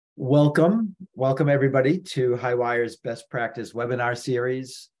Welcome everybody to Highwire's Best Practice webinar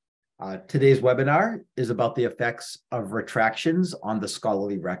series. Today's webinar is about the effects of retractions on the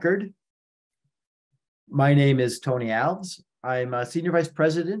scholarly record. My name is Tony Alves. I'm a Senior Vice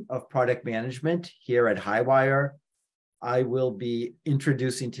President of Product Management here at Highwire. I will be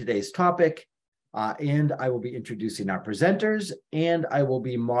introducing today's topic, and I will be introducing our presenters, and I will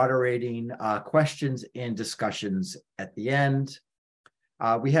be moderating questions and discussions at the end.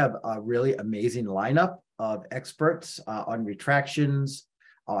 We have a really amazing lineup of experts on retractions,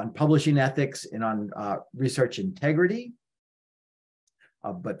 on publishing ethics, and on research integrity.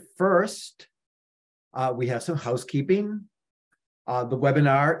 But first, we have some housekeeping. The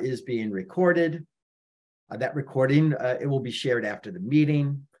webinar is being recorded. That recording, it will be shared after the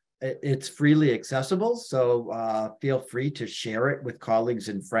meeting. It's freely accessible, so feel free to share it with colleagues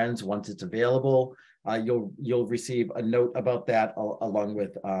and friends once it's available. You'll receive a note about that along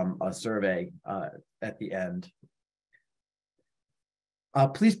with a survey at the end.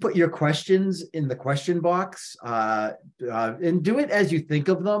 Please put your questions in the question box and do it as you think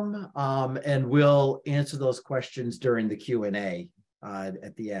of them, and we'll answer those questions during the Q&A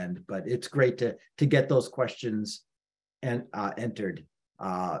at the end. But it's great to get those questions entered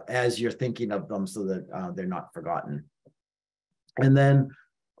as you're thinking of them so that they're not forgotten. And then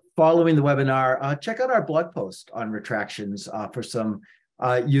following the webinar, check out our blog post on retractions for some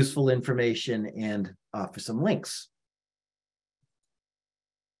useful information and for some links.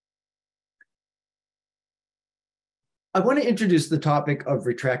 I want to introduce the topic of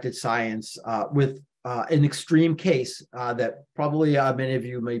retracted science with an extreme case that probably many of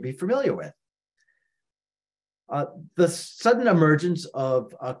you may be familiar with. The sudden emergence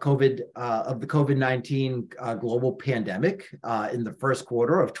of the COVID-19 global pandemic in the first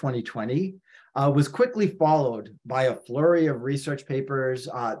quarter of 2020 was quickly followed by a flurry of research papers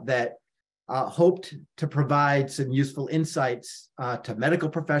that hoped to provide some useful insights to medical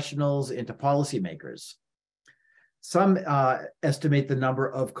professionals and to policymakers. Some estimate the number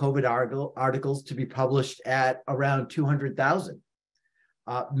of COVID articles to be published at around 200,000.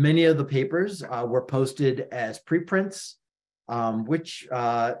 Many of the papers were posted as preprints, which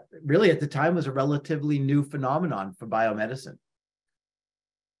really at the time was a relatively new phenomenon for biomedicine.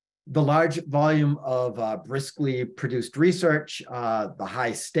 The large volume of briskly produced research, the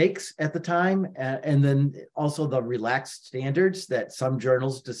high stakes at the time, and then also the relaxed standards that some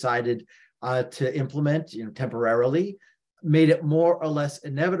journals decided to implement temporarily, made it more or less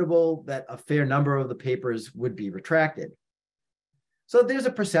inevitable that a fair number of the papers would be retracted. So there's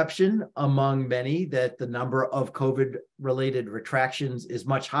a perception among many that the number of COVID-related retractions is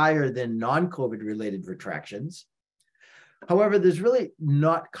much higher than non-COVID-related retractions. However, there's really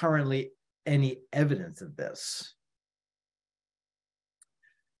not currently any evidence of this.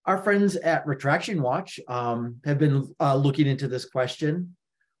 Our friends at Retraction Watch have been looking into this question.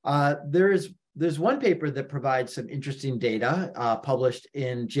 There's one paper that provides some interesting data published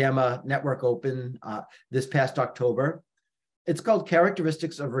in JAMA Network Open this past October. It's called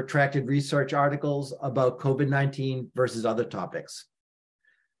Characteristics of Retracted Research Articles About COVID-19 versus Other Topics.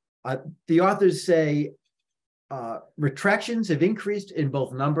 The authors say retractions have increased in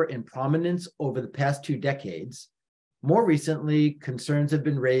both number and prominence over the past 2 decades. More recently, concerns have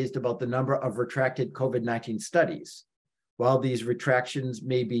been raised about the number of retracted COVID-19 studies. While these retractions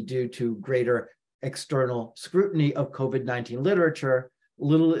may be due to greater external scrutiny of COVID-19 literature,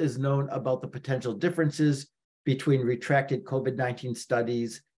 little is known about the potential differences between retracted COVID-19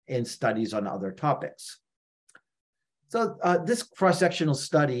 studies and studies on other topics. So this cross-sectional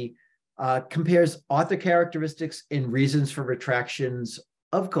study compares author characteristics and reasons for retractions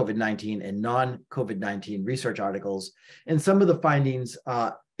of COVID-19 and non-COVID-19 research articles. And some of the findings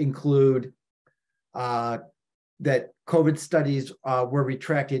include that COVID studies were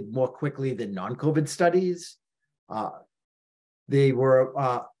retracted more quickly than non-COVID studies.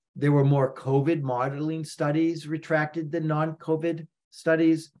 There were more COVID modeling studies retracted than non-COVID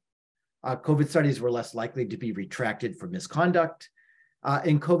studies. COVID studies were less likely to be retracted for misconduct.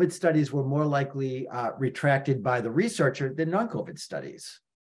 And COVID studies were more likely retracted by the researcher than non-COVID studies.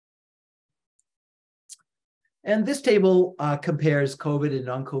 And this table compares COVID and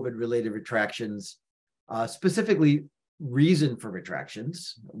non-COVID related retractions, specifically reason for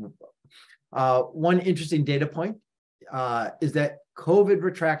retractions. One interesting data point is that COVID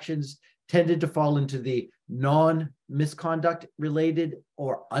retractions tended to fall into the non-misconduct related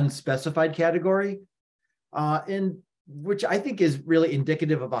or unspecified category, and which I think is really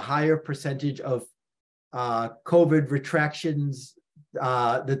indicative of a higher percentage of COVID retractions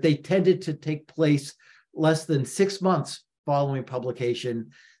that they tended to take place less than 6 months following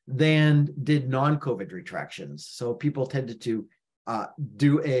publication than did non-COVID retractions. So people tended to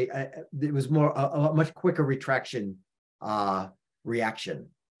do it was more a much quicker retraction reaction.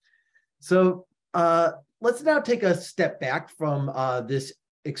 So let's now take a step back from this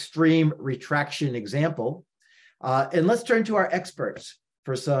extreme retraction example, and let's turn to our experts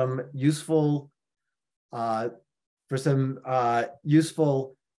for some useful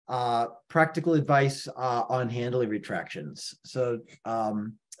practical advice on handling retractions. So,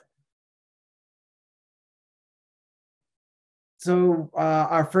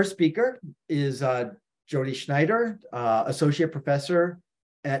 our first speaker is Jody Schneider, Associate Professor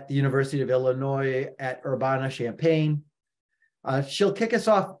at the University of Illinois at Urbana-Champaign. She'll kick us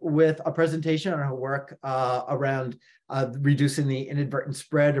off with a presentation on her work around reducing the inadvertent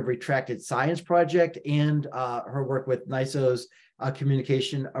spread of retracted science project and her work with NISO's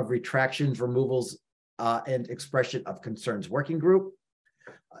communication of retractions, removals, and expression of concerns working group.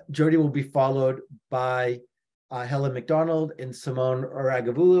 Jody will be followed by Helen McDonald and Simone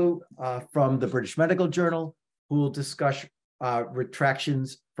Aragavulu from the British Medical Journal, who will discuss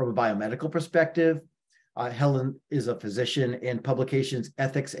retractions from a biomedical perspective. Helen is a physician and publications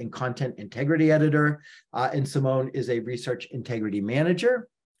ethics and content integrity editor, and Simone is a research integrity manager.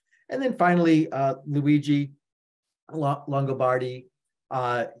 And then finally, Luigi Longobardi,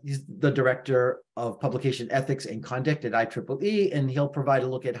 he's the director of publication ethics and conduct at IEEE, and he'll provide a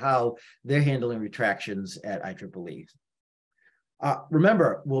look at how they're handling retractions at IEEE.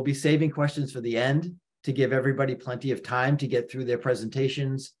 Remember, we'll be saving questions for the end to give everybody plenty of time to get through their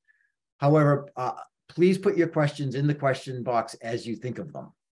presentations. However, please put your questions in the question box as you think of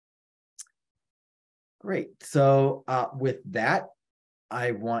them. Great. So with that,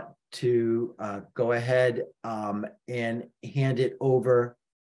 I want to go ahead and hand it over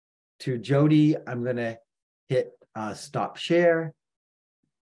to Jody. I'm going to hit stop share.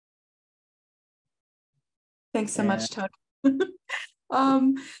 Thanks so much, Tony.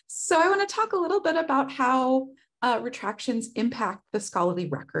 So I want to talk a little bit about how retractions impact the scholarly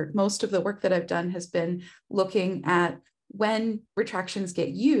record. Most of the work that I've done has been looking at when retractions get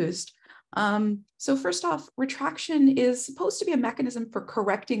used. So first off, retraction is supposed to be a mechanism for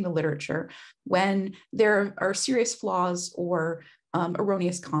correcting the literature when there are serious flaws or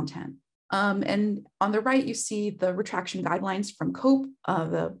erroneous content. And on the right, you see the retraction guidelines from COPE,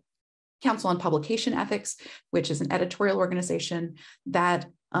 the Council on Publication Ethics, which is an editorial organization that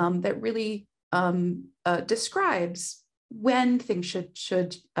really describes when things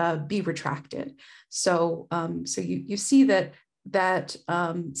should be retracted. So you see that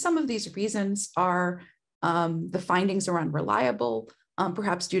some of these reasons are the findings are unreliable,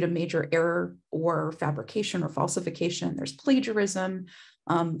 perhaps due to major error or fabrication or falsification. There's plagiarism,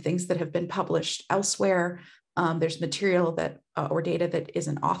 things that have been published elsewhere. There's material that or data that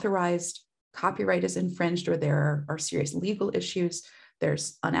isn't authorized, copyright is infringed, or there are serious legal issues.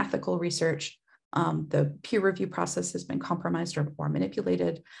 There's unethical research. The peer review process has been compromised or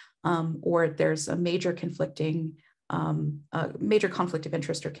manipulated, or there's a major conflict of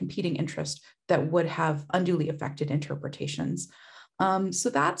interest or competing interest that would have unduly affected interpretations. So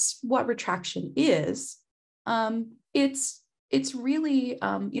that's what retraction is. It's really,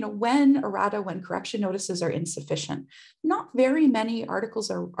 when errata, when correction notices are insufficient. Not very many articles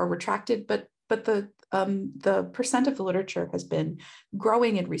are retracted, but the percent of the literature has been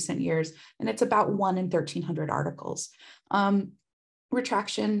growing in recent years, and it's about 1 in 1,300 articles.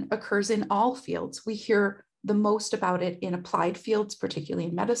 Retraction occurs in all fields. We hear the most about it in applied fields, particularly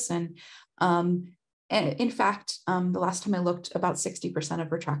in medicine. And in fact, the last time I looked, about 60%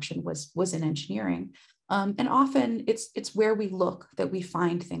 of retraction was in engineering. And often it's where we look that we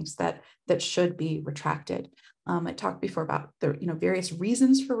find things that should be retracted. I talked before about the various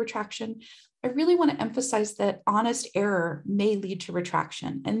reasons for retraction. I really want to emphasize that honest error may lead to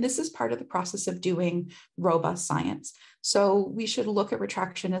retraction. And this is part of the process of doing robust science. So we should look at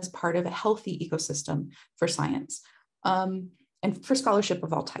retraction as part of a healthy ecosystem for science and for scholarship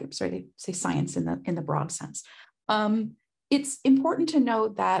of all types, right? They say science in the broad sense. It's important to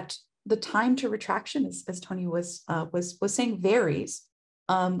note that the time to retraction, as Tony was saying, varies.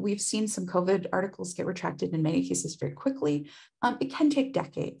 We've seen some COVID articles get retracted in many cases very quickly. It can take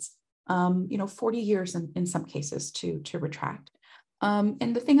decades, 40 years in some cases to retract.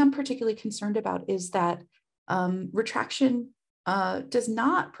 And the thing I'm particularly concerned about is that retraction does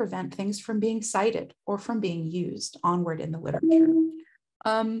not prevent things from being cited or from being used onward in the literature.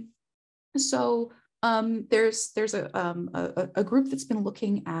 There's a group that's been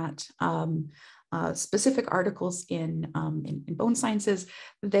looking at specific articles in bone sciences.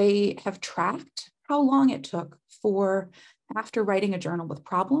 They have tracked how long it took for after writing a journal with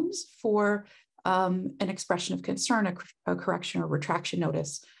problems for an expression of concern, a correction or retraction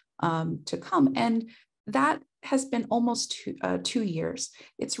notice to come. And that has been almost 2 years.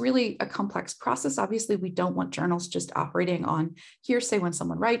 It's really a complex process. Obviously, we don't want journals just operating on hearsay when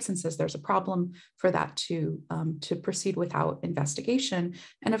someone writes and says there's a problem, for that to proceed without investigation.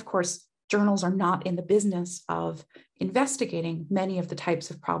 And of course, journals are not in the business of investigating many of the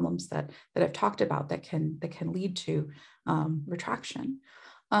types of problems that I've talked about that can lead to retraction.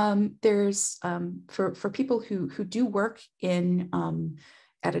 There's for people who do work in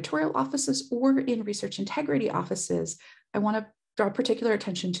editorial offices or in research integrity offices, I want to draw particular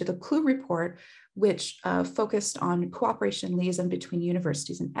attention to the CLUE report, which focused on cooperation liaison between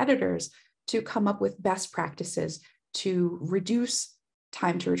universities and editors to come up with best practices to reduce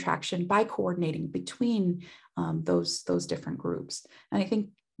time to retraction by coordinating between those different groups. And I think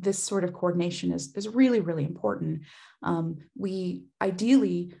this sort of coordination is really, really important. We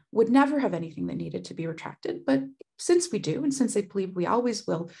ideally would never have anything that needed to be retracted, but since we do, and since I believe we always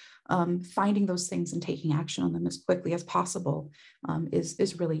will, finding those things and taking action on them as quickly as possible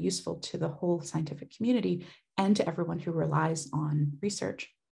is really useful to the whole scientific community and to everyone who relies on research.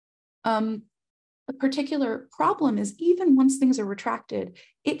 A particular problem is even once things are retracted,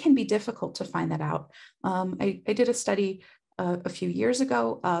 it can be difficult to find that out. I did a study a few years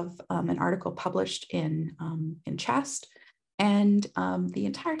ago of an article published in Chest. And the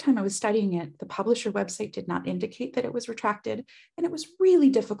entire time I was studying it, the publisher website did not indicate that it was retracted. And it was really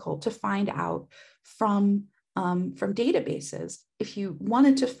difficult to find out from databases. If you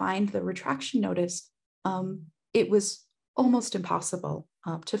wanted to find the retraction notice, it was almost impossible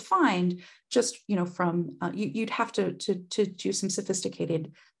to find just, from, you'd have to do some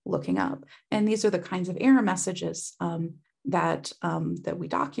sophisticated looking up. And these are the kinds of error messages that we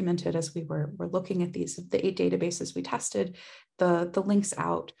documented as we were looking at these. The 8 databases we tested, the links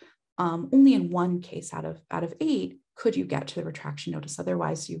out. Only in one case out of 8 could you get to the retraction notice.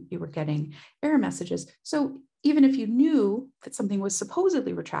 Otherwise, you were getting error messages. So even if you knew that something was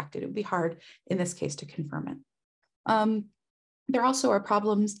supposedly retracted, it would be hard in this case to confirm it. There also are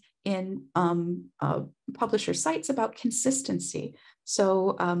problems in publisher sites about consistency.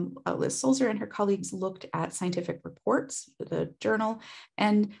 So Liz Sulzer and her colleagues looked at scientific reports, the journal,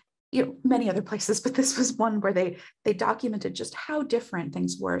 and many other places, but this was one where they documented just how different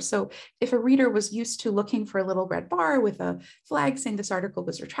things were. So if a reader was used to looking for a little red bar with a flag saying this article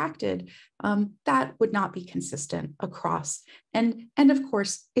was retracted, that would not be consistent across. And of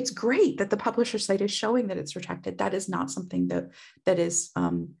course, it's great that the publisher site is showing that it's retracted. That is not something that is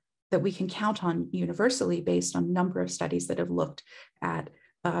that we can count on universally based on a number of studies that have looked at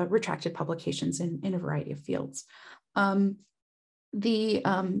retracted publications in a variety of fields. The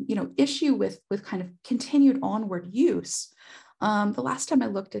issue with kind of continued onward use. The last time I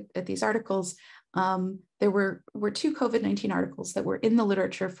looked at these articles, there were 2 COVID-19 articles that were in the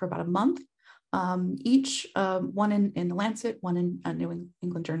literature for about a month, each one in the Lancet, one in a New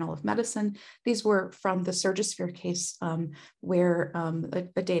England Journal of Medicine. These were from the Surgisphere case where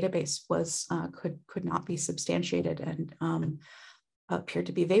a database was could not be substantiated and appeared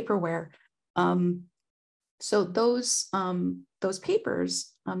to be vaporware. So those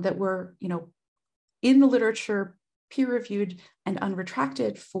papers that were, in the literature, peer-reviewed and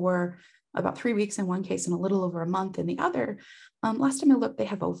unretracted for about 3 weeks in one case and a little over a month in the other, last time I looked, they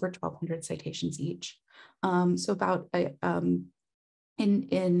have over 1,200 citations each. So about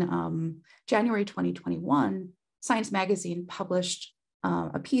in January 2021, Science Magazine published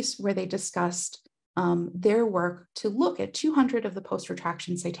a piece where they discussed their work to look at 200 of the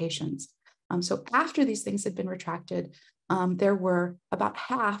post-retraction citations. So after these things had been retracted, there were about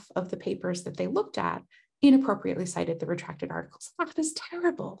half of the papers that they looked at inappropriately cited the retracted articles. That is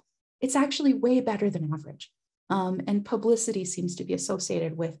terrible. It's actually way better than average. And publicity seems to be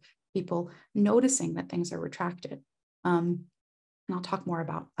associated with people noticing that things are retracted. And I'll talk more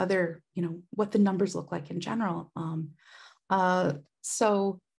about other, what the numbers look like in general.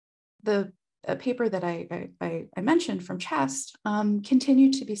 So the paper that I mentioned from Chest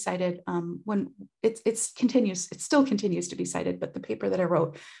continued to be cited when it still continues to be cited, but the paper that I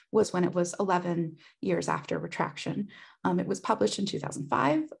wrote was when it was 11 years after retraction. It was published in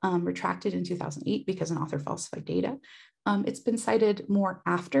 2005, retracted in 2008 because an author falsified data. It's been cited more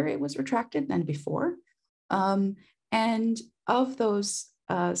after it was retracted than before. And of those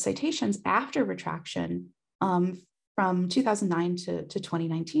citations after retraction, from 2009 to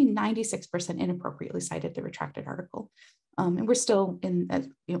 2019, 96% inappropriately cited the retracted article. And we're still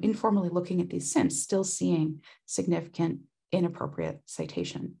informally looking at these since, still seeing significant inappropriate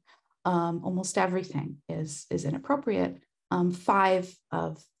citation. Almost everything is inappropriate. 5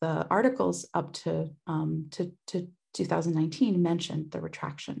 of the articles up to 2019 mentioned the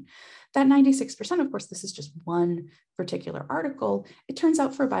retraction. That 96%, of course, this is just one particular article. It turns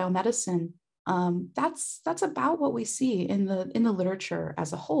out for biomedicine, that's about what we see in the literature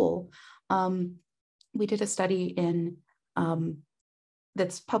as a whole. We did a study in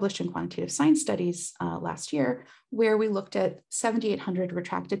that's published in Quantitative Science Studies last year, where we looked at 7,800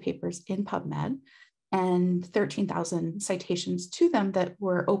 retracted papers in PubMed and 13,000 citations to them that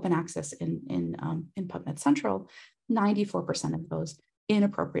were open access in PubMed Central. 94% of those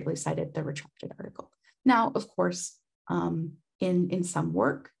inappropriately cited the retracted article. Now, of course, in some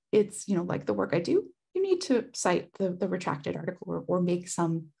work, it's, like the work I do, you need to cite the retracted article or make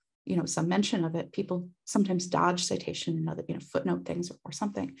some mention of it. People sometimes dodge citation and other, footnote things or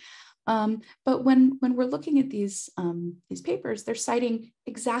something. But when we're looking at these papers, they're citing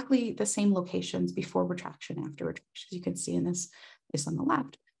exactly the same locations before retraction, after retraction. As you can see in this on the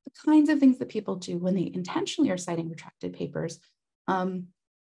left, the kinds of things that people do when they intentionally are citing retracted papers.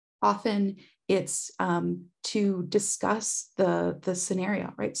 Often it's to discuss the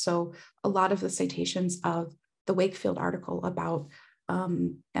scenario, right? So a lot of the citations of the Wakefield article about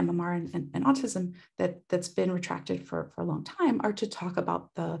MMR and autism that's been retracted for a long time are to talk about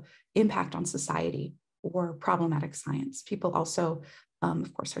the impact on society or problematic science. People also,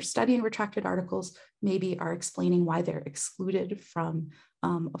 of course, are studying retracted articles, maybe are explaining why they're excluded from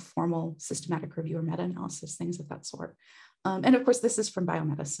a formal systematic review or meta-analysis, things of that sort. And of course, this is from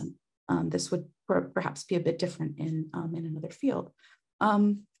biomedicine. This would perhaps be a bit different in another field.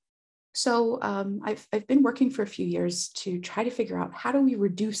 So I've been working for a few years to try to figure out how do we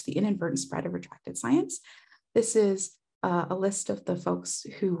reduce the inadvertent spread of retracted science. This is a list of the folks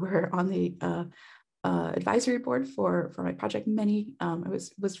who were on the advisory board for my project. I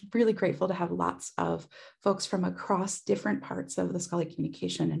was really grateful to have lots of folks from across different parts of the scholarly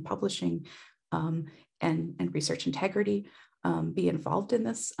communication and publishing and research integrity be involved in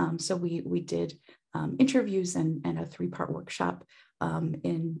this. So we did interviews and a 3-part workshop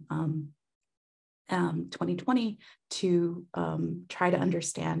in 2020 to try to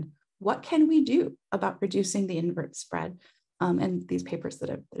understand what can we do about reducing the inadvertent spread, and these papers that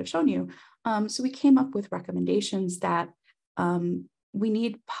I've shown you. So we came up with recommendations that we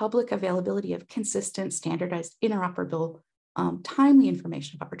need public availability of consistent, standardized, interoperable, timely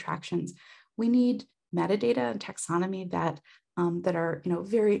information about retractions. We need metadata and taxonomy that are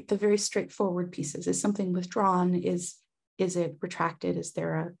the very straightforward pieces. Is something withdrawn? Is it retracted? Is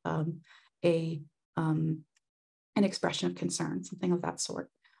there an expression of concern, something of that sort?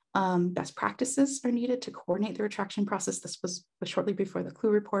 Best practices are needed to coordinate the retraction process. This was shortly before the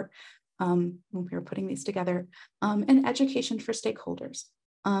CLUE report when we were putting these together, and education for stakeholders.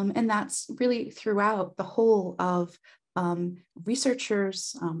 And that's really throughout the whole of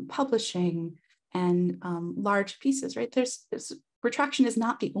researchers, publishing, and large pieces, right? Retraction is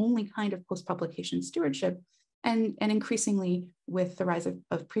not the only kind of post-publication stewardship. And increasingly, with the rise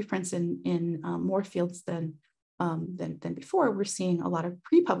of preprints in more fields than before, we're seeing a lot of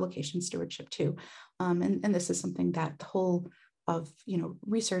pre-publication stewardship too. And this is something that the whole of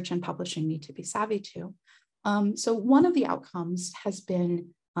research and publishing need to be savvy to. So one of the outcomes has been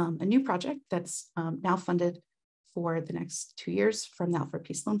a new project that's now funded for the next 2 years from the Alfred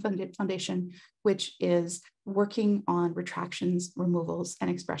P. Sloan Foundation, which is working on retractions, removals, and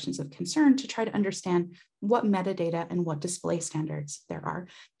expressions of concern to try to understand what metadata and what display standards there are.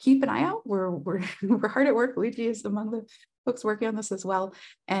 Keep an eye out. We're hard at work. Luigi is among the folks working on this as well.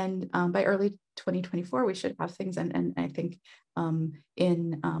 And by early 2024, we should have things. And I think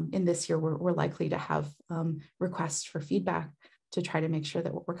in this year, we're likely to have requests for feedback to try to make sure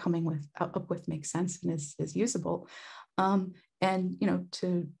that what we're coming up with makes sense and is usable. And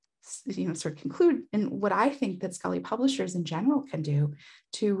to sort of conclude, and what I think that scholarly publishers in general can do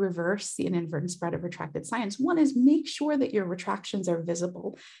to reverse the inadvertent spread of retracted science. One is make sure that your retractions are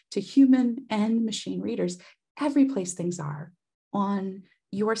visible to human and machine readers every place things are, on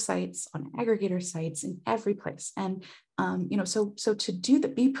your sites, on aggregator sites, in every place. And so to do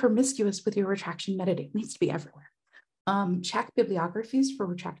that, be promiscuous with your retraction metadata. It needs to be everywhere. Check bibliographies for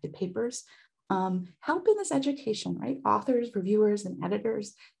retracted papers. Help in this education, right? Authors, reviewers, and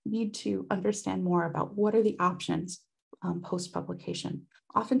editors need to understand more about what are the options post-publication.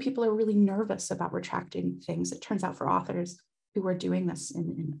 Often people are really nervous about retracting things. It turns out for authors who are doing this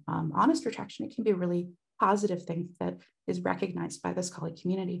in honest retraction, it can be a really positive thing that is recognized by the scholarly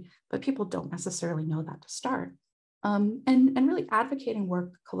community, but people don't necessarily know that to start. And really advocating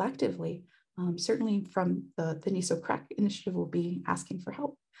work collectively. Certainly from the NISO CREC initiative will be asking for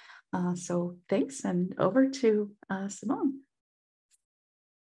help. So thanks, and over to Simone.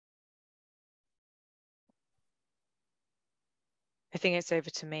 I think it's over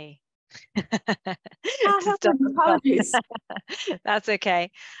to me. Apologies. That's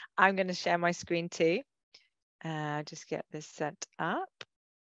okay. I'm going to share my screen too. Just get this set up.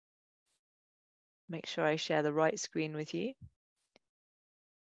 Make sure I share the right screen with you.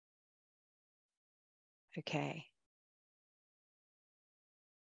 Okay.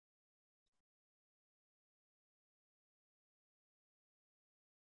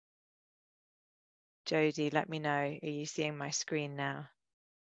 Jodie, let me know. Are you seeing my screen now?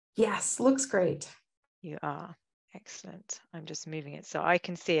 Yes, looks great. You are. Excellent. I'm just moving it so I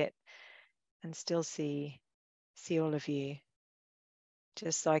can see it and still see all of you.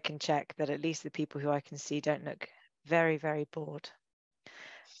 Just so I can check that at least the people who I can see don't look very, very bored.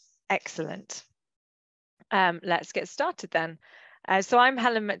 Excellent. Let's get started then. So I'm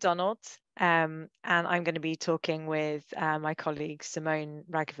Helen McDonald, and I'm going to be talking with my colleague Simone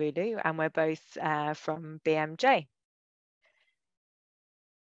Ragavulu, and we're both from BMJ.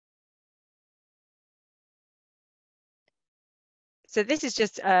 So this is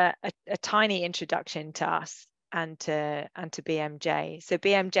just a tiny introduction to us and to BMJ. So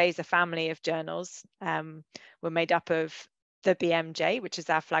BMJ is a family of journals. We're made up of the BMJ, which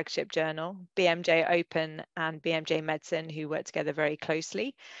is our flagship journal, BMJ Open and BMJ Medicine, who work together very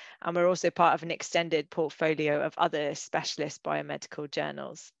closely. And we're also part of an extended portfolio of other specialist biomedical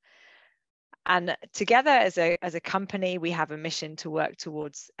journals. And together as a company, we have a mission to work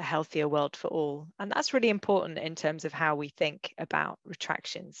towards a healthier world for all. And that's really important in terms of how we think about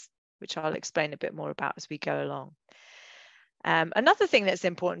retractions, which I'll explain a bit more about as we go along. Another thing that's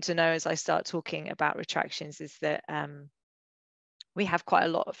important to know as I start talking about retractions is that we have quite a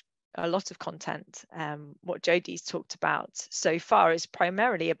lot of content. What Jodie's talked about so far is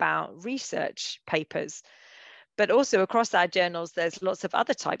primarily about research papers. But also across our journals, there's lots of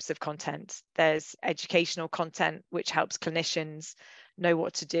other types of content. There's educational content, which helps clinicians know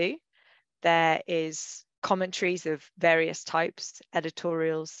what to do. There is commentaries of various types,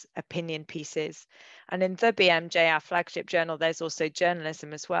 editorials, opinion pieces. And in the BMJ, our flagship journal, there's also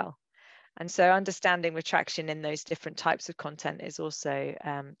journalism as well. And so understanding retraction in those different types of content is also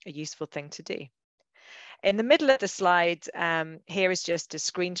a useful thing to do. In the middle of the slide, here is just a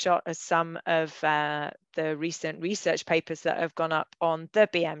screenshot of some of the recent research papers that have gone up on the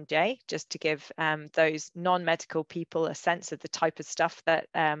BMJ, just to give those non-medical people a sense of the type of stuff that,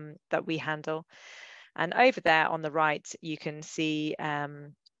 that we handle. And over there on the right, you can see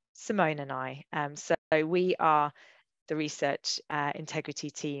Simone and I. So we are the research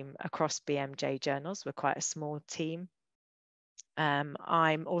integrity team across BMJ journals. We're quite a small team.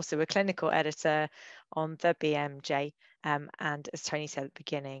 I'm also a clinical editor on the BMJ, and as Tony said at the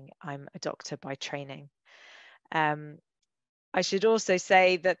beginning, I'm a doctor by training. I should also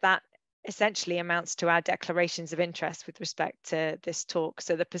say that essentially amounts to our declarations of interest with respect to this talk.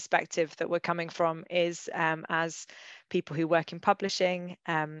 So the perspective that we're coming from is as people who work in publishing,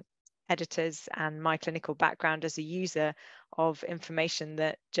 editors, and my clinical background as a user of information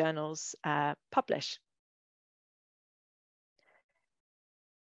that journals publish.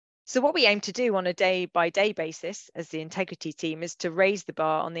 So what we aim to do on a day-by-day basis as the integrity team is to raise the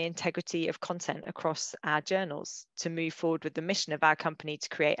bar on the integrity of content across our journals to move forward with the mission of our company to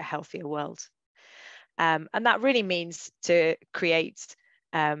create a healthier world. And that really means to create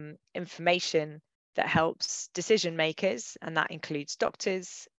information that helps decision makers, and that includes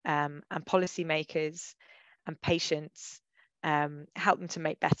doctors and policymakers and patients, help them to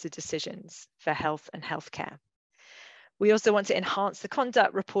make better decisions for health and healthcare. We also want to enhance the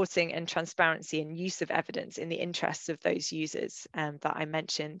conduct, reporting, and transparency and use of evidence in the interests of those users that I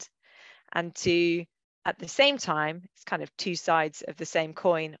mentioned. And to, at the same time, it's kind of two sides of the same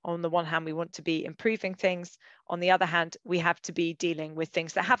coin. On the one hand, we want to be improving things. On the other hand, we have to be dealing with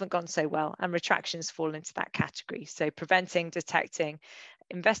things that haven't gone so well, and retractions fall into that category. So preventing, detecting,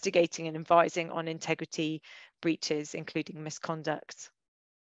 investigating, and advising on integrity breaches, including misconduct.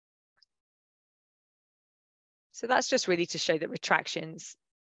 So that's just really to show that retractions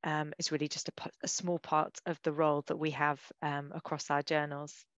is really just a small part of the role that we have across our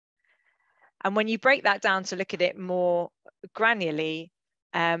journals. And when you break that down to look at it more granularly,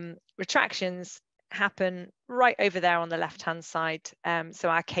 retractions happen right over there on the left-hand side. So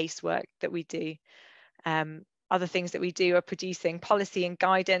our casework that we do. Other things that we do are producing policy and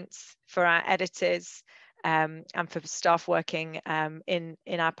guidance for our editors and for staff working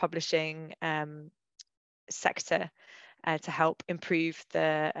in our publishing sector. to help improve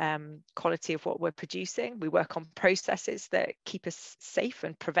the quality of what we're producing. We work on processes that keep us safe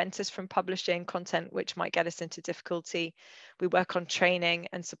and prevent us from publishing content which might get us into difficulty. We work on training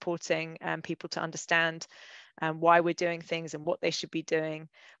and supporting people to understand why we're doing things and what they should be doing.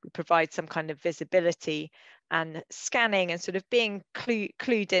 We provide some kind of visibility and scanning and sort of being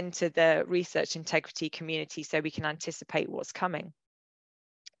clued into the research integrity community so we can anticipate what's coming.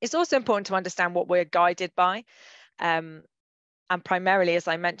 It's also important to understand what we're guided by. And primarily, as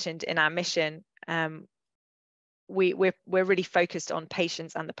I mentioned in our mission, we're really focused on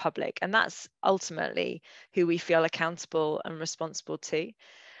patients and the public, and that's ultimately who we feel accountable and responsible to.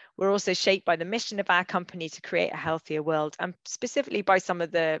 We're also shaped by the mission of our company to create a healthier world, and specifically by some of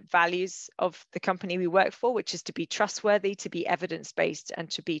the values of the company we work for, which is to be trustworthy, to be evidence-based,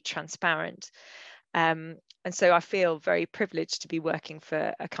 and to be transparent. And so I feel very privileged to be working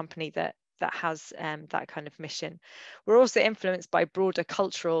for a company that has that kind of mission. We're also influenced by broader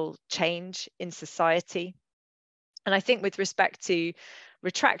cultural change in society. And I think with respect to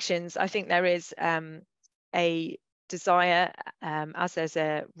retractions, I think there is a desire, as there's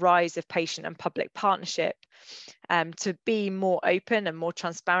a rise of patient and public partnership, to be more open and more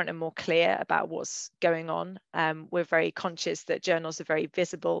transparent and more clear about what's going on. We're very conscious that journals are very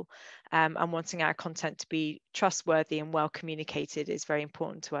visible, and wanting our content to be trustworthy and well communicated is very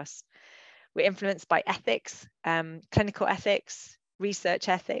important to us. We're influenced by ethics, clinical ethics, research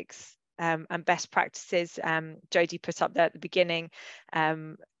ethics, and best practices. Jodie put up there at the beginning,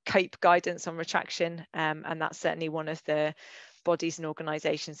 COPE guidance on retraction, and that's certainly one of the bodies and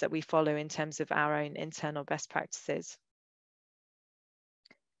organisations that we follow in terms of our own internal best practices.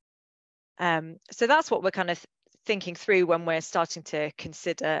 So that's what we're kind of thinking through when we're starting to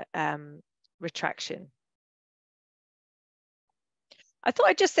consider retraction. I thought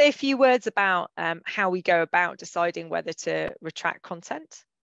I'd just say a few words about how we go about deciding whether to retract content.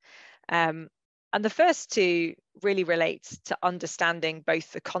 And the first two really relates to understanding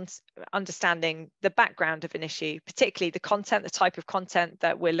both understanding the background of an issue, particularly the content, the type of content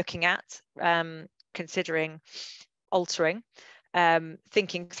that we're looking at, considering altering,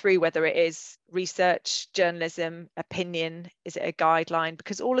 thinking through whether it is research, journalism, opinion, is it a guideline,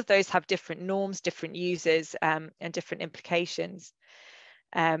 because all of those have different norms, different users, and different implications.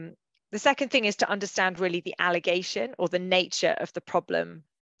 The second thing is to understand really the allegation or the nature of the problem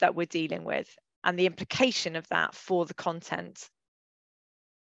that we're dealing with and the implication of that for the content.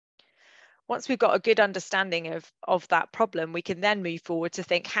 Once we've got a good understanding of that problem, we can then move forward to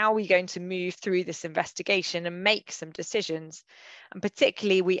think, how are we going to move through this investigation and make some decisions? And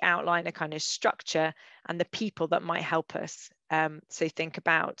particularly, we outline a kind of structure and the people that might help us. So think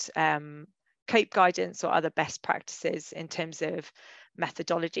about COPE guidance or other best practices in terms of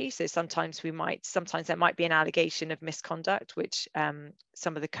methodology. So sometimes there might be an allegation of misconduct, which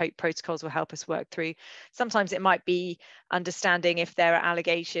some of the COPE protocols will help us work through. Sometimes it might be understanding if there are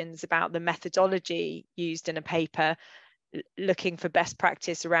allegations about the methodology used in a paper, looking for best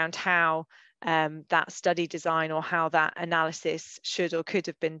practice around how that study design or how that analysis should or could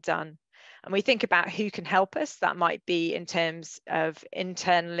have been done. And we think about who can help us. That might be in terms of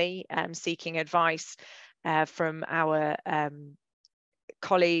internally seeking advice from our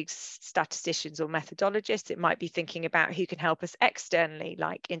colleagues, statisticians or methodologists. It might be thinking about who can help us externally,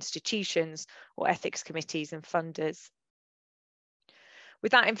 like institutions or ethics committees and funders.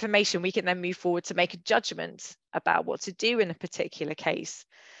 With that information, we can then move forward to make a judgment about what to do in a particular case.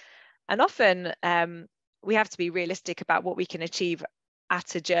 And often we have to be realistic about what we can achieve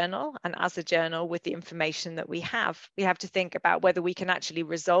at a journal and as a journal with the information that we have. We have to think about whether we can actually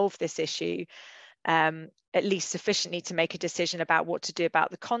resolve this issue at least sufficiently to make a decision about what to do about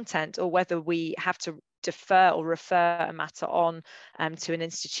the content, or whether we have to defer or refer a matter on to an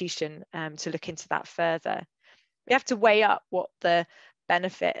institution to look into that further. We have to weigh up what the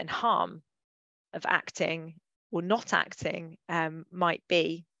benefit and harm of acting or not acting might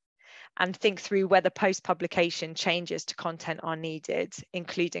be, and think through whether post-publication changes to content are needed,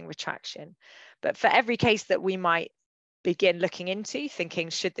 including retraction. But for every case that we might begin looking into, thinking,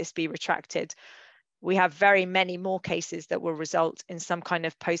 should this be retracted, we have very many more cases that will result in some kind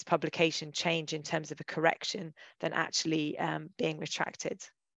of post-publication change in terms of a correction than actually being retracted.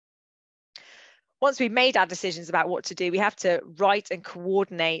 Once we've made our decisions about what to do, we have to write and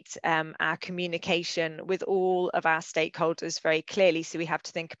coordinate our communication with all of our stakeholders very clearly. So we have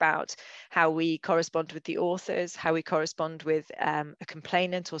to think about how we correspond with the authors, how we correspond with a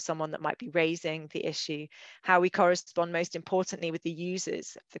complainant or someone that might be raising the issue, how we correspond most importantly with the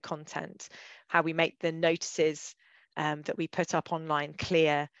users of the content, how we make the notices that we put up online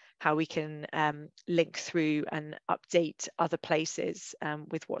clear, how we can link through and update other places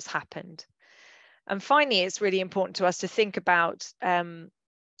with what's happened. And finally, it's really important to us to think about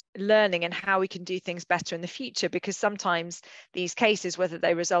learning and how we can do things better in the future, because sometimes these cases, whether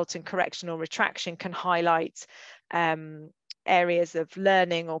they result in correction or retraction, can highlight areas of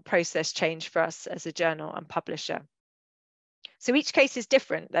learning or process change for us as a journal and publisher. So each case is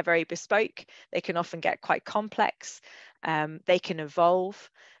different. They're very bespoke. They can often get quite complex. They can evolve.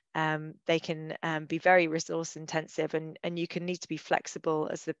 They can be very resource intensive, and you can need to be flexible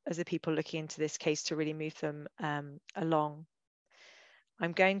as the people looking into this case to really move them along.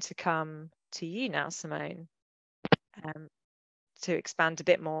 I'm going to come to you now, Simone, to expand a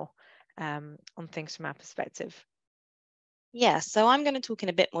bit more on things from our perspective. Yeah, so I'm going to talk in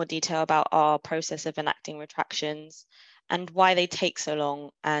a bit more detail about our process of enacting retractions and why they take so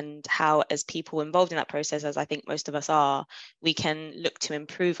long, and how, as people involved in that process, as I think most of us are, we can look to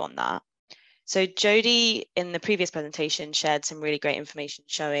improve on that. So Jodie, in the previous presentation, shared some really great information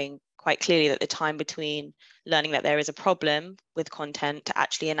showing quite clearly that the time between learning that there is a problem with content to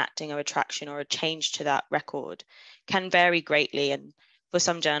actually enacting a retraction or a change to that record can vary greatly. And for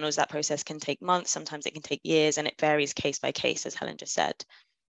some journals, that process can take months, sometimes it can take years, and it varies case by case, as Helen just said.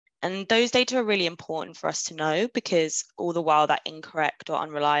 And those data are really important for us to know, because all the while that incorrect or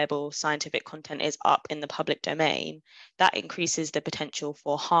unreliable scientific content is up in the public domain, that increases the potential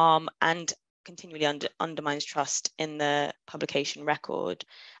for harm and continually undermines trust in the publication record.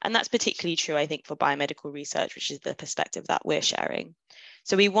 And that's particularly true, I think, for biomedical research, which is the perspective that we're sharing.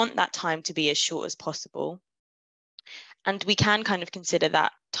 So we want that time to be as short as possible. And we can kind of consider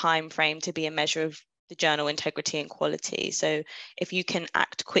that time frame to be a measure of the journal integrity and quality. So if you can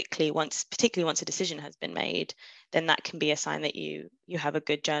act quickly, particularly once a decision has been made, then that can be a sign that you have a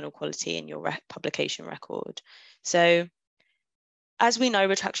good journal quality in your publication record. So as we know,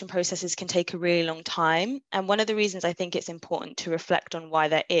 retraction processes can take a really long time. And one of the reasons I think it's important to reflect on why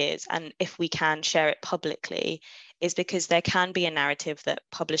that is, and if we can share it publicly, is because there can be a narrative that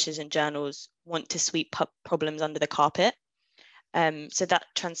publishers and journals want to sweep problems under the carpet. So that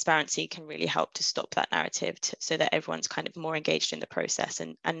transparency can really help to stop that narrative, so that everyone's kind of more engaged in the process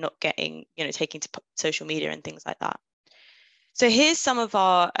and not getting, taking to social media and things like that. So here's some of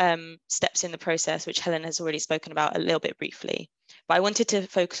our steps in the process, which Helen has already spoken about a little bit briefly, but I wanted to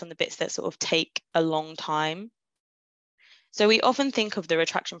focus on the bits that sort of take a long time. So we often think of the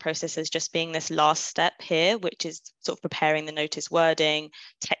retraction process as just being this last step here, which is sort of preparing the notice wording,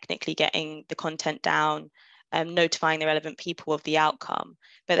 technically getting the content down, notifying the relevant people of the outcome.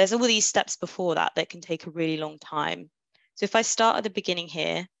 But there's all these steps before that that can take a really long time. So if I start at the beginning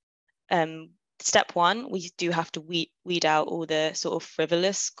here, step one, we do have to weed out all the sort of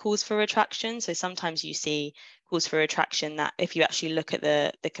frivolous calls for retraction. So sometimes you see calls for retraction that, if you actually look at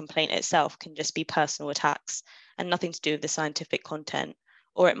the complaint itself, can just be personal attacks and nothing to do with the scientific content,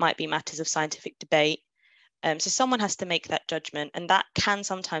 or it might be matters of scientific debate. So someone has to make that judgment, and that can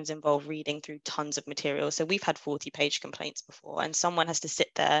sometimes involve reading through tons of material. So we've had 40-page complaints before, and someone has to sit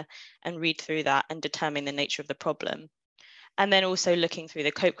there and read through that and determine the nature of the problem. And then also looking through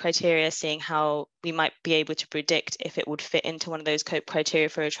the COPE criteria, seeing how we might be able to predict if it would fit into one of those COPE criteria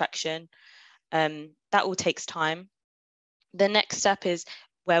for retraction. That all takes time. The next step is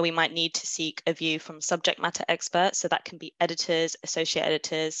where we might need to seek a view from subject matter experts. So that can be editors, associate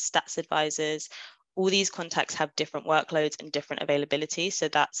editors, stats advisors. All these contacts have different workloads and different availability. So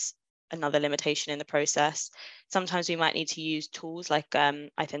that's another limitation in the process. Sometimes we might need to use tools like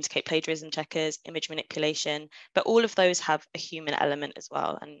authenticate plagiarism checkers, image manipulation, but all of those have a human element as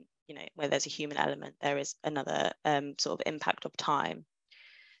well. And where there's a human element, there is another sort of impact of time.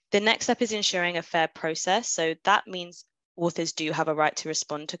 The next step is ensuring a fair process. So that means authors do have a right to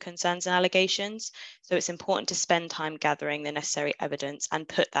respond to concerns and allegations. So it's important to spend time gathering the necessary evidence and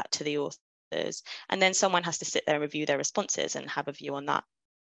put that to the authors. And then someone has to sit there and review their responses and have a view on that.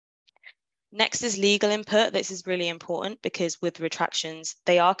 Next is legal input. This is really important because with retractions,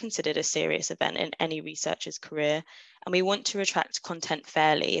 they are considered a serious event in any researcher's career. And we want to retract content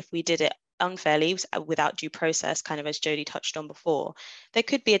fairly. If we did it unfairly, without due process, kind of as Jodie touched on before, there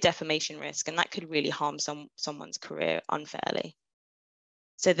could be a defamation risk, and that could really harm someone's career unfairly.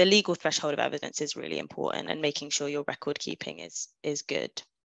 So the legal threshold of evidence is really important, and making sure your record keeping is good.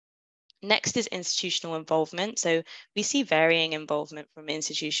 Next is institutional involvement. So we see varying involvement from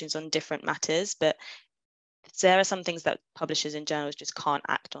institutions on different matters, but there are some things that publishers and journals just can't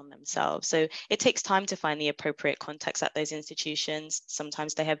act on themselves. So it takes time to find the appropriate contacts at those institutions.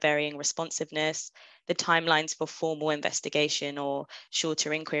 Sometimes they have varying responsiveness. The timelines for formal investigation or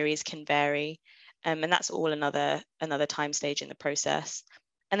shorter inquiries can vary. And that's all another time stage in the process.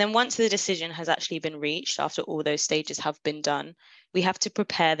 And then once the decision has actually been reached, after all those stages have been done, we have to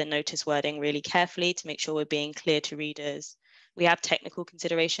prepare the notice wording really carefully to make sure we're being clear to readers. We have technical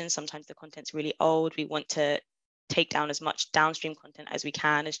considerations. Sometimes the content's really old. We want to take down as much downstream content as we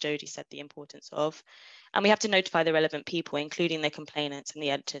can, as Jodie said, the importance of. And we have to notify the relevant people, including the complainants and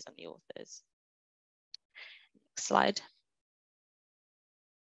the editors and the authors. Next slide.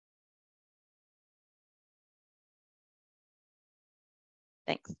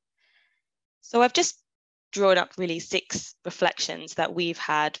 Thanks. So I've just drawn up really 6 reflections that we've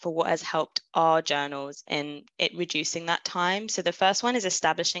had for what has helped our journals in it reducing that time. So the first one is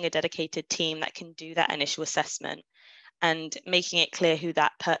establishing a dedicated team that can do that initial assessment and making it clear who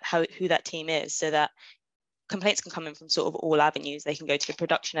that team is, so that complaints can come in from sort of all avenues. They can go to the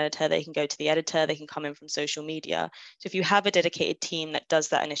production editor, they can go to the editor, they can come in from social media. So if you have a dedicated team that does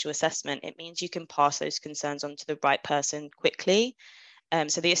that initial assessment, it means you can pass those concerns on to the right person quickly.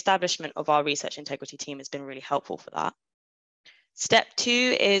 So the establishment of our research integrity team has been really helpful for that. Step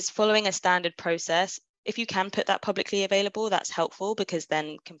 2 is following a standard process. If you can put that publicly available, that's helpful because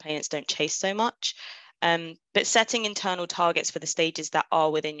then complainants don't chase so much. But setting internal targets for the stages that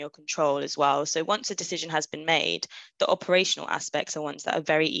are within your control as well. So once a decision has been made, the operational aspects are ones that are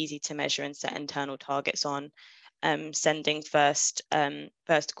very easy to measure and set internal targets on. Sending first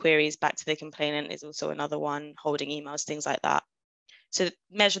queries back to the complainant is also another one, holding emails, things like that. So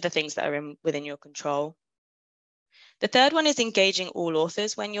measure the things that are within your control. The third one is engaging all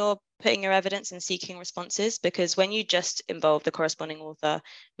authors when you're putting your evidence and seeking responses, because when you just involve the corresponding author,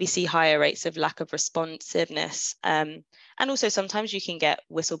 we see higher rates of lack of responsiveness. And also sometimes you can get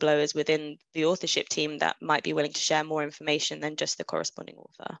whistleblowers within the authorship team that might be willing to share more information than just the corresponding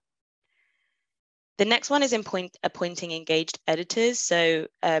author. The next one is appointing engaged editors. So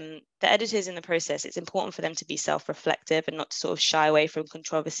the editors in the process, it's important for them to be self-reflective and not to sort of shy away from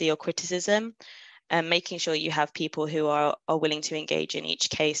controversy or criticism, and making sure you have people who are willing to engage in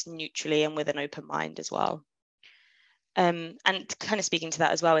each case neutrally and with an open mind as well. And kind of speaking to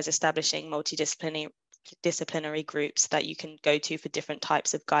that as well is establishing multidisciplinary groups that you can go to for different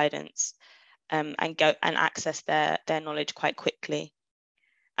types of guidance, and access their knowledge quite quickly.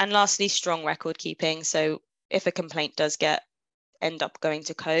 And lastly, strong record keeping. So if a complaint does end up going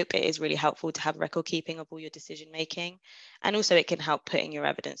to COPE, it is really helpful to have record keeping of all your decision making. And also it can help putting your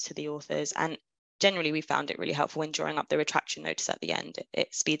evidence to the authors. And generally we found it really helpful in drawing up the retraction notice at the end.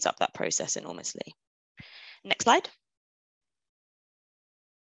 It speeds up that process enormously. Next slide.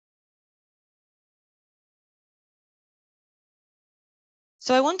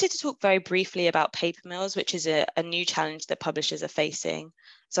 So I wanted to talk very briefly about paper mills, which is a new challenge that publishers are facing.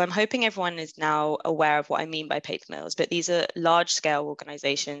 So I'm hoping everyone is now aware of what I mean by paper mills, but these are large-scale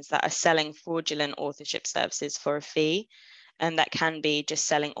organizations that are selling fraudulent authorship services for a fee, and that can be just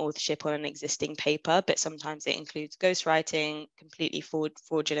selling authorship on an existing paper, but sometimes it includes ghostwriting, completely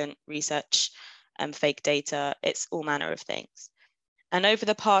fraudulent research, fake data. It's all manner of things. And over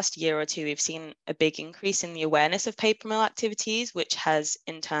the past year or two, we've seen a big increase in the awareness of paper mill activities, which has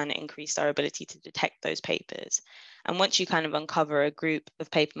in turn increased our ability to detect those papers. And once you kind of uncover a group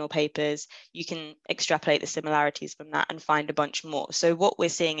of paper mill papers, you can extrapolate the similarities from that and find a bunch more. So what we're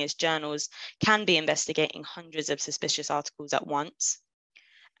seeing is journals can be investigating hundreds of suspicious articles at once.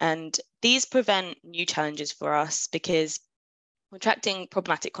 And these present new challenges for us because retracting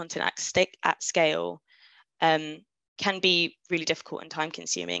problematic content at scale can be really difficult and time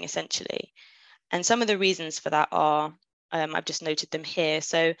consuming essentially. And some of the reasons for that are, I've just noted them here.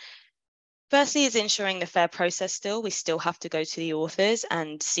 So firstly is ensuring the fair process still. We still have to go to the authors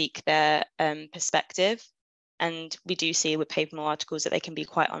and seek their perspective. And we do see with paper mill articles that they can be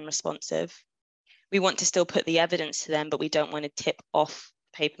quite unresponsive. We want to still put the evidence to them, but we don't want to tip off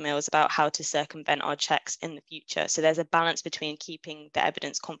paper mills about how to circumvent our checks in the future. So there's a balance between keeping the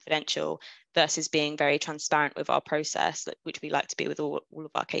evidence confidential versus being very transparent with our process, which we like to be with all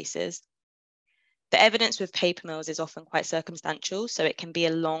of our cases. The evidence with paper mills is often quite circumstantial, so it can be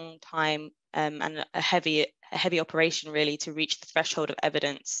a long time and a heavy operation really to reach the threshold of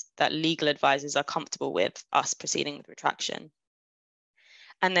evidence that legal advisors are comfortable with us proceeding with retraction.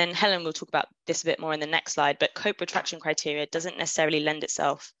 And then Helen will talk about this a bit more in the next slide, but COPE retraction criteria doesn't necessarily lend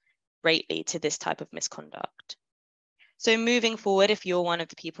itself greatly to this type of misconduct. So moving forward, if you're one of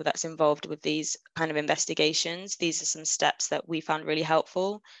the people that's involved with these kind of investigations, these are some steps that we found really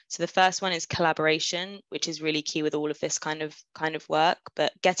helpful. So the first one is collaboration, which is really key with all of this kind of work,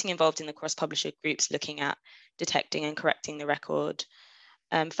 but getting involved in the cross-publisher groups, looking at detecting and correcting the record,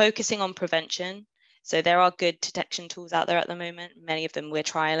 focusing on prevention. So there are good detection tools out there at the moment. Many of them we're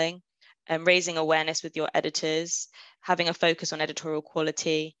trialing. raising awareness with your editors, having a focus on editorial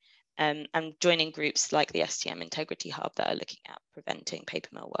quality, and joining groups like the STM Integrity Hub that are looking at preventing paper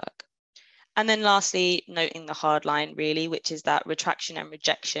mill work. And then lastly, noting the hard line really, which is that retraction and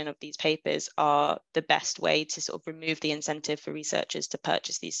rejection of these papers are the best way to sort of remove the incentive for researchers to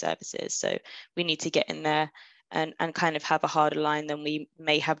purchase these services. So we need to get in there and kind of have a harder line than we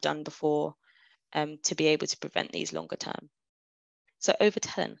may have done before to be able to prevent these longer term. So over to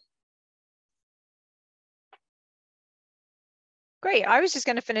Helen. Great. I was just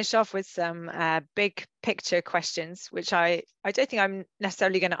going to finish off with some big picture questions, which I don't think I'm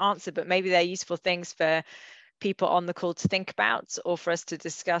necessarily going to answer, but maybe they're useful things for people on the call to think about or for us to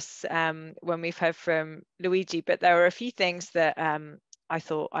discuss when we've heard from Luigi. But there are a few things that I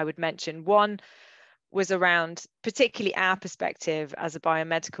thought I would mention. One was around particularly our perspective as a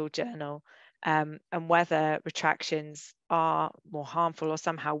biomedical journal and whether retractions are more harmful or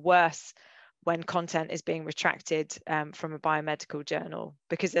somehow worse when content is being retracted from a biomedical journal,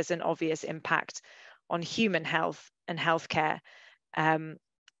 because there's an obvious impact on human health and healthcare. And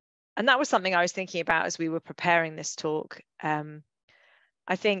that was something I was thinking about as we were preparing this talk.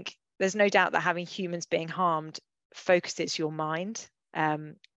 I think there's no doubt that having humans being harmed focuses your mind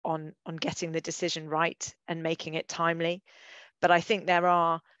on getting the decision right and making it timely. But I think there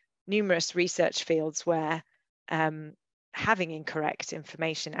are numerous research fields where having incorrect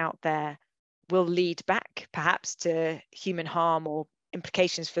information out there will lead back perhaps to human harm or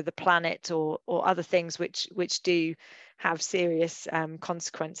implications for the planet or other things which do have serious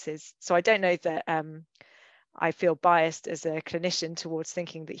consequences. So I don't know that I feel biased as a clinician towards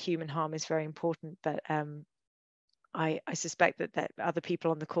thinking that human harm is very important, but I suspect that other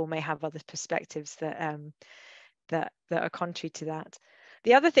people on the call may have other perspectives that are contrary to that.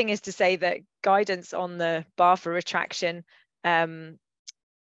 The other thing is to say that guidance on the bar for retraction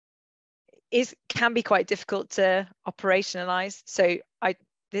can be quite difficult to operationalize. So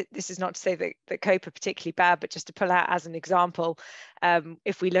this is not to say that COPE are particularly bad, but just to pull out as an example,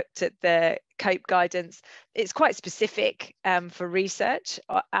 if we looked at the COPE guidance, it's quite specific for research.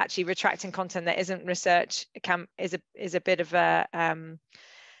 Actually, retracting content that isn't research is a bit of a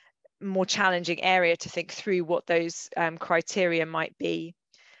more challenging area to think through what those criteria might be.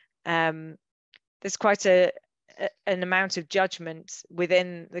 There's quite an amount of judgment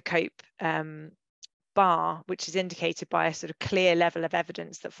within the COPE bar, which is indicated by a sort of clear level of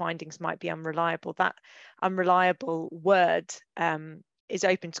evidence that findings might be unreliable. That unreliable word is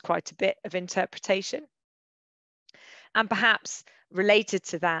open to quite a bit of interpretation. And perhaps related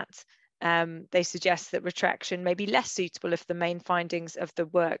to that, they suggest that retraction may be less suitable if the main findings of the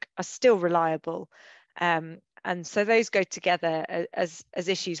work are still reliable. And so those go together as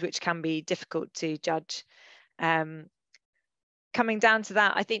issues which can be difficult to judge. Coming down to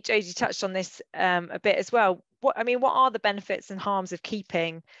that, I think Jodie touched on this a bit as well. What are the benefits and harms of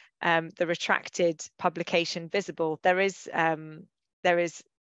keeping the retracted publication visible? There is an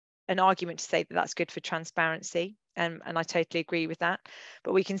argument to say that that's good for transparency, and I totally agree with that.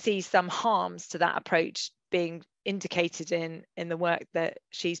 But we can see some harms to that approach being indicated in the work that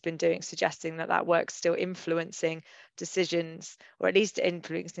she's been doing, suggesting that work's still influencing decisions, or at least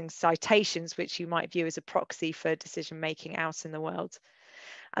influencing citations, which you might view as a proxy for decision making out in the world.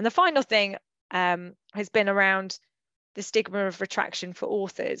 And the final thing has been around the stigma of retraction for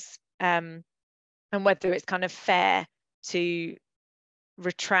authors, and whether it's kind of fair to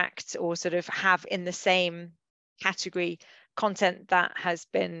retract or sort of have in the same category content that has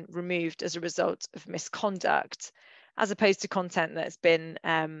been removed as a result of misconduct, as opposed to content that's been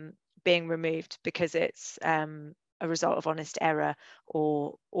being removed because it's a result of honest error,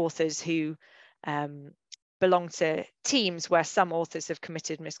 or authors who belong to teams where some authors have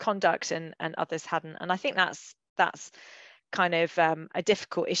committed misconduct and others hadn't. And I think that's kind of a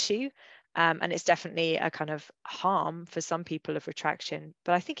difficult issue, and it's definitely a kind of harm for some people of retraction.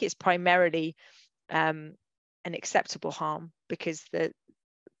 But I think it's primarily an acceptable harm, because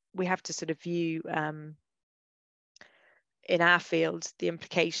we have to sort of view in our field the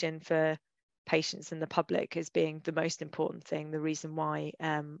implication for patients and the public as being the most important thing, the reason why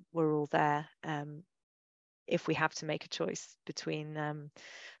we're all there, if we have to make a choice between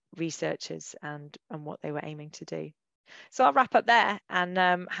researchers and what they were aiming to do. So I'll wrap up there and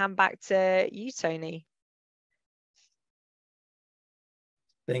hand back to you, Tony.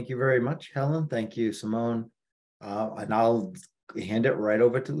 Thank you very much, Helen. Thank you, Simone. And I'll hand it right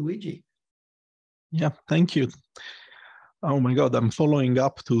over to Luigi. Yeah, thank you. Oh my God, I'm following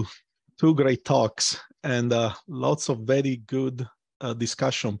up to two great talks and lots of very good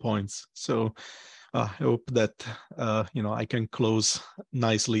discussion points. So I hope that I can close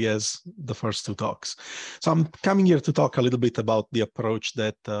nicely as the first two talks. So I'm coming here to talk a little bit about the approach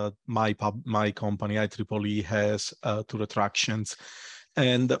that my company IEEE has to retractions,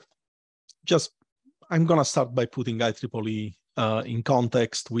 and I'm going to start by putting IEEE in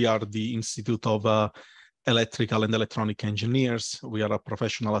context. We are the Institute of Electrical and Electronic Engineers. We are a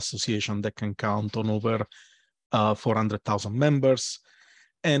professional association that can count on over 400,000 members.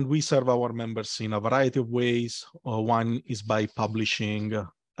 And we serve our members in a variety of ways. One is by publishing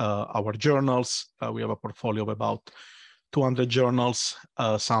our journals. We have a portfolio of about 200 journals.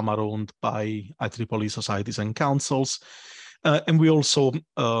 Some are owned by IEEE societies and councils. And we also,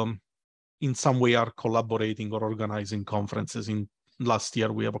 in some way, are collaborating or organizing conferences. In last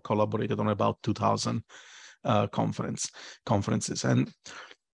year, we have collaborated on about 2,000 conferences. And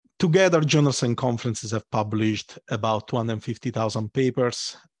together, journals and conferences have published about 250,000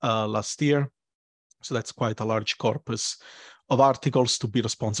 papers last year. So that's quite a large corpus of articles to be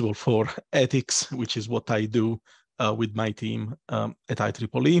responsible for ethics, which is what I do with my team at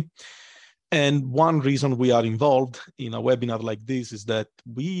IEEE. And one reason we are involved in a webinar like this is that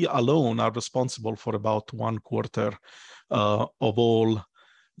we alone are responsible for about 1/4 of all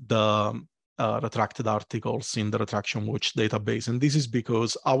the retracted articles in the Retraction Watch database. And this is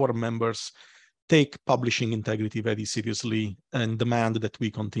because our members take publishing integrity very seriously and demand that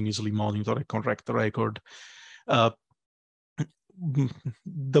we continuously monitor and correct the record. The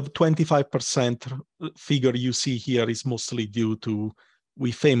 25% figure you see here is mostly due to,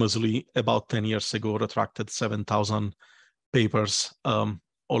 we famously, about 10 years ago, retracted 7,000 papers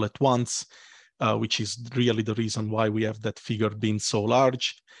all at once. Which is really the reason why we have that figure being so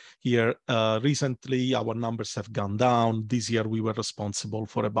large. Here, recently, our numbers have gone down. This year, we were responsible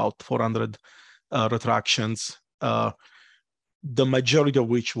for about 400 retractions, the majority of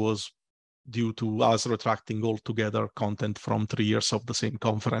which was due to us retracting altogether content from 3 years of the same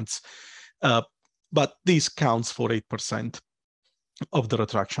conference. But this counts for 8% of the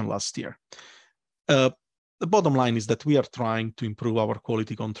retraction last year. The bottom line is that we are trying to improve our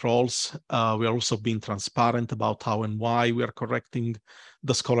quality controls. We are also being transparent about how and why we are correcting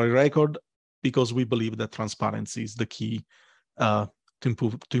the scholarly record, because we believe that transparency is the key to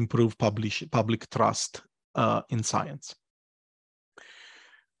improve public trust in science.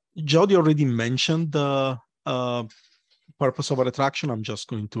 Jody already mentioned the purpose of a retraction. I'm just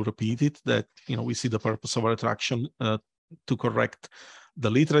going to repeat it, that we see the purpose of a retraction to correct the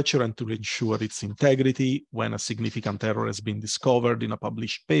literature and to ensure its integrity when a significant error has been discovered in a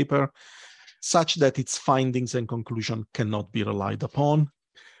published paper, such that its findings and conclusion cannot be relied upon.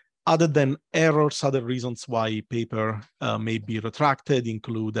 Other than errors, other reasons why a paper may be retracted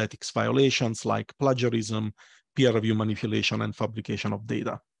include ethics violations like plagiarism, peer review manipulation, and fabrication of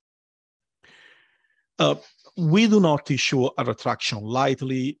data. We do not issue a retraction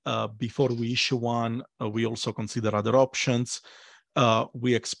lightly. Before we issue one, we also consider other options.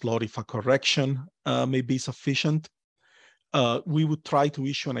 We explore if a correction may be sufficient. We would try to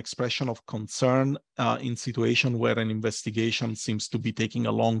issue an expression of concern in situation where an investigation seems to be taking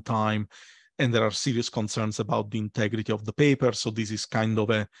a long time and there are serious concerns about the integrity of the paper. So this is kind of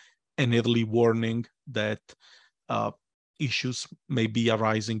an early warning that issues may be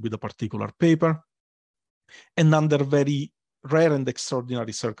arising with a particular paper. And under very rare and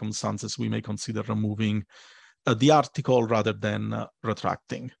extraordinary circumstances, we may consider removing the article rather than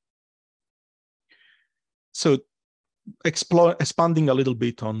retracting. So expanding a little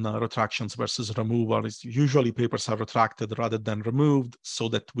bit on retractions versus removal, is usually papers are retracted rather than removed so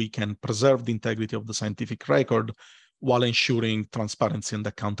that we can preserve the integrity of the scientific record while ensuring transparency and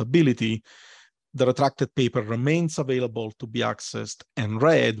accountability. The retracted paper remains available to be accessed and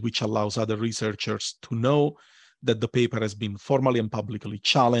read, which allows other researchers to know that the paper has been formally and publicly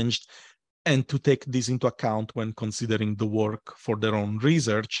challenged, and to take this into account when considering the work for their own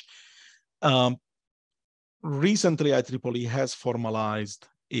research. Recently, IEEE has formalized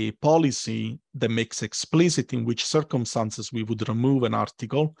a policy that makes explicit in which circumstances we would remove an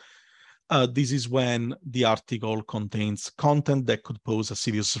article. This is when the article contains content that could pose a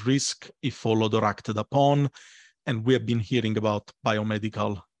serious risk if followed or acted upon. And we have been hearing about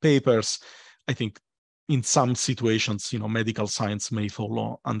biomedical papers. I think in some situations, medical science may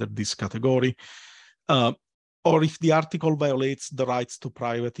fall under this category. Or if the article violates the rights to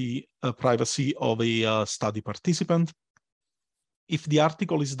privacy of a study participant, if the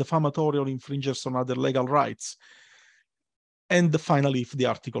article is defamatory or infringes on other legal rights, and finally, if the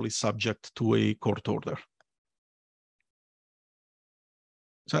article is subject to a court order.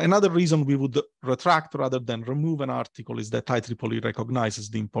 So another reason we would retract rather than remove an article is that IEEE recognizes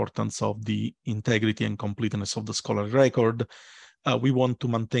the importance of the integrity and completeness of the scholarly record. We want to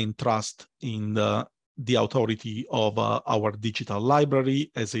maintain trust in the authority of our digital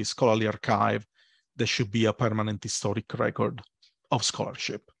library as a scholarly archive that should be a permanent historic record of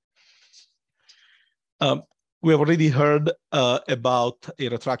scholarship. We have already heard about a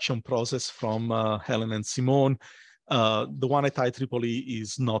retraction process from Helen and Simone. The one at IEEE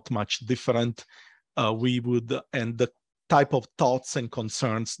is not much different. And the type of thoughts and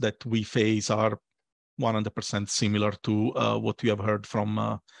concerns that we face are 100% similar to what we have heard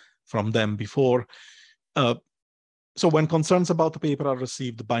from them before. So when concerns about the paper are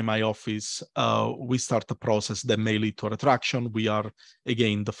received by my office, we start a process that may lead to a retraction. We are,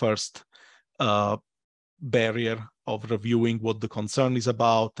 again, the first barrier of reviewing what the concern is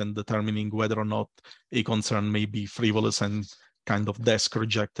about and determining whether or not a concern may be frivolous and kind of desk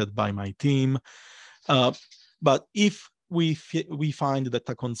rejected by my team. But if we find that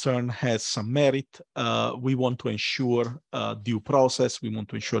a concern has some merit, we want to ensure due process. We want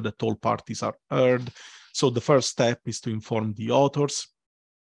to ensure that all parties are heard. So the first step is to inform the authors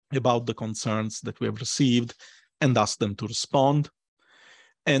about the concerns that we have received and ask them to respond.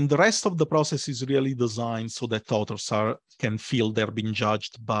 And the rest of the process is really designed so that authors can feel they're being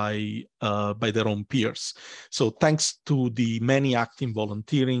judged by their own peers. So thanks to the many active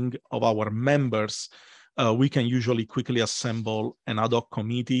volunteering of our members, we can usually quickly assemble an ad hoc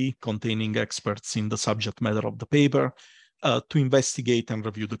committee containing experts in the subject matter of the paper to investigate and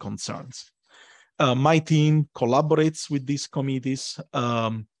review the concerns. My team collaborates with these committees.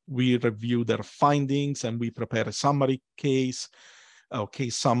 We review their findings and we prepare a summary case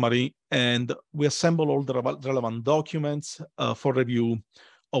summary, and we assemble all the relevant documents for review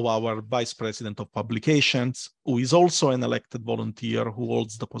of our Vice President of Publications, who is also an elected volunteer who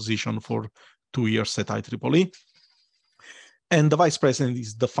holds the position for 2 years at IEEE. And the Vice President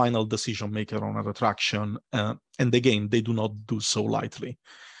is the final decision maker on a retraction. And again, they do not do so lightly.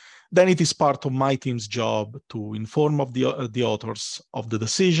 Then it is part of my team's job to inform of the authors of the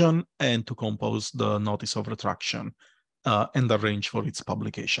decision and to compose the notice of retraction and arrange for its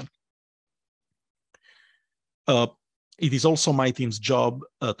publication. It is also my team's job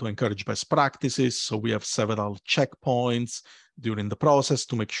to encourage best practices. So we have several checkpoints during the process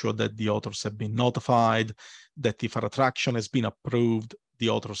to make sure that the authors have been notified, that if a retraction has been approved, the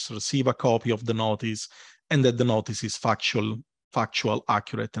authors receive a copy of the notice, and that the notice is factual,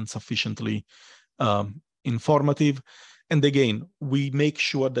 accurate, and sufficiently informative. And again, we make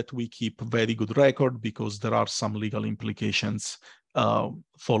sure that we keep very good record because there are some legal implications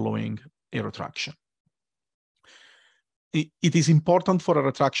following a retraction. It is important for a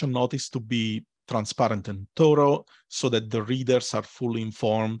retraction notice to be transparent and thorough so that the readers are fully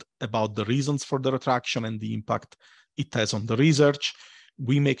informed about the reasons for the retraction and the impact it has on the research.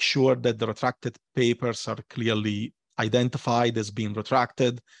 We make sure that the retracted papers are clearly identified as being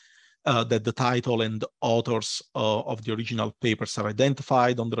retracted, that the title and the authors of the original papers are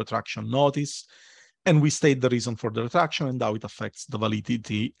identified on the retraction notice, and we state the reason for the retraction and how it affects the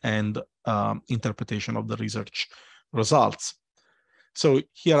validity and interpretation of the research results. So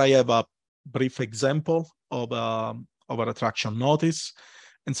here I have a brief example of a retraction notice.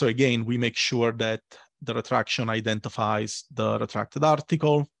 And so again, we make sure that the retraction identifies the retracted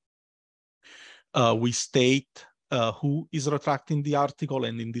article. We state who is retracting the article.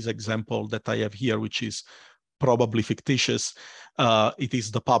 And in this example that I have here, which is probably fictitious, it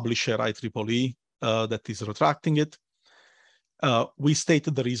is the publisher IEEE that is retracting it. We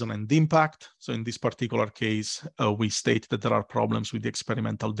stated the reason and impact. So in this particular case, we state that there are problems with the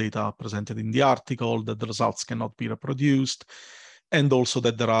experimental data presented in the article, that the results cannot be reproduced, and also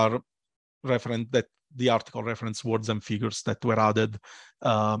that there are that the article reference words and figures that were added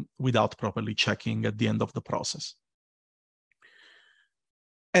without properly checking at the end of the process.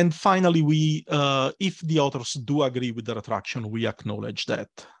 And finally, if the authors do agree with the retraction, we acknowledge that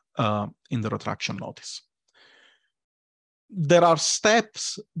in the retraction notice. There are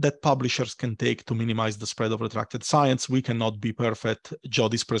steps that publishers can take to minimize the spread of retracted science. We cannot be perfect.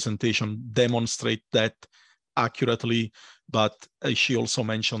 Jodi's presentation demonstrates that accurately, but she also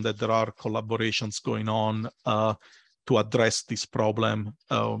mentioned that there are collaborations going on to address this problem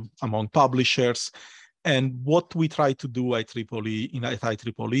among publishers. And what we try to do at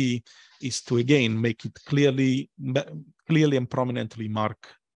IEEE is to, again, make it clearly and prominently mark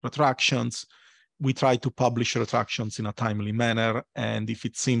retractions. We try to publish retractions in a timely manner. And if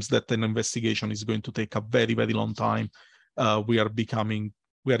it seems that an investigation is going to take a very, very long time, we are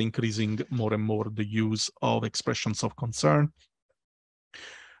increasing more and more the use of expressions of concern.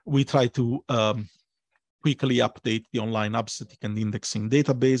 we try to quickly update the online aesthetic and indexing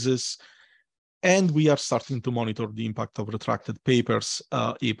databases. And we are starting to monitor the impact of retracted papers.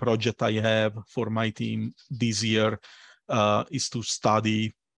 A project I have for my team this year is to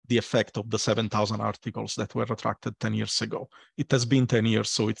study the effect of the 7,000 articles that were retracted 10 years ago. It has been 10 years,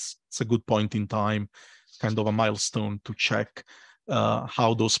 so it's a good point in time, kind of a milestone to check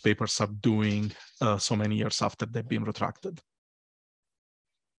how those papers are doing so many years after they've been retracted.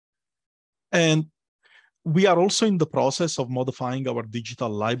 And we are also in the process of modifying our digital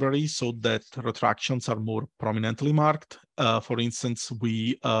library so that retractions are more prominently marked. For instance,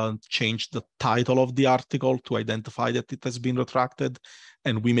 we changed the title of the article to identify that it has been retracted,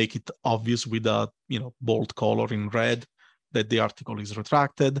 and we make it obvious with a bold color in red that the article is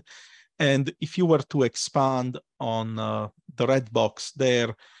retracted. And if you were to expand on the red box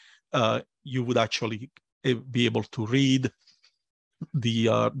there, you would actually be able to read the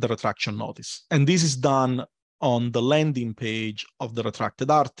retraction notice. And this is done on the landing page of the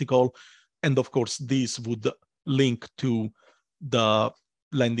retracted article. And of course, this would link to the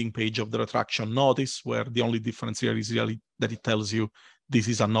landing page of the retraction notice, where the only difference here is really that it tells you this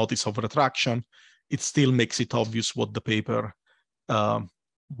is a notice of retraction. It still makes it obvious what the paper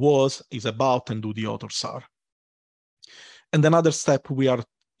is about, and who the authors are. And another step we are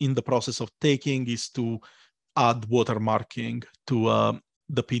in the process of taking is to add watermarking to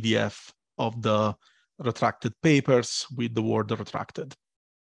the PDF of the retracted papers with the word retracted.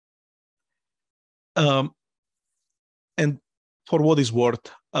 And for what is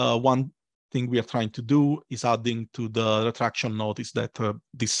worth, one thing we are trying to do is adding to the retraction notice that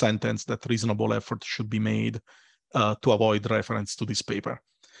this sentence, that reasonable effort should be made to avoid reference to this paper.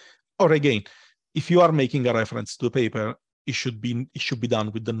 Or again, if you are making a reference to the paper, it should be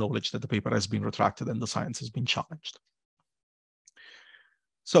done with the knowledge that the paper has been retracted and the science has been challenged.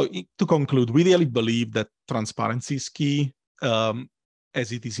 So to conclude, we really believe that transparency is key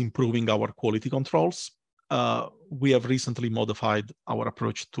as it is improving our quality controls. We have recently modified our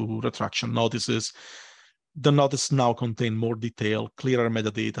approach to retraction notices. The notice now contain more detail, clearer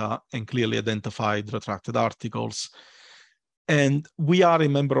metadata, and clearly identified retracted articles. And we are a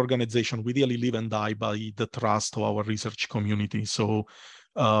member organization. We really live and die by the trust of our research community. So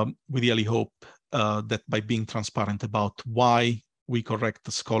we really hope that by being transparent about why we correct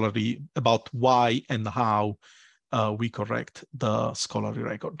the scholarly, about why and how we correct the scholarly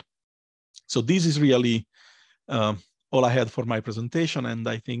record. So this is really all I had for my presentation, and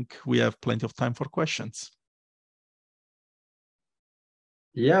I think we have plenty of time for questions.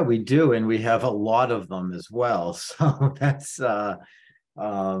 Yeah, we do, and we have a lot of them as well. So that's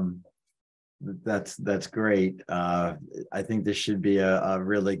great. I think this should be a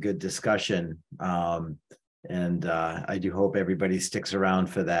really good discussion, and I do hope everybody sticks around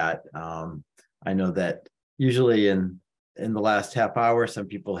for that. I know that usually in the last half hour, some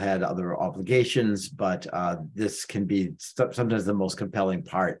people had other obligations, but this can be sometimes the most compelling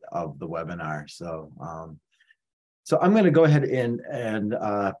part of the webinar. So I'm going to go ahead and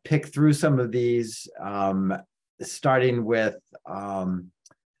pick through some of these, starting with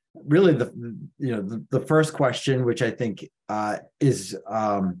really the first question, which I think is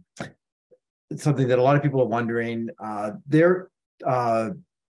something that a lot of people are wondering.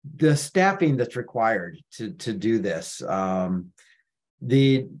 The staffing that's required to do this.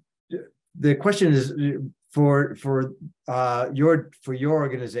 The question is for your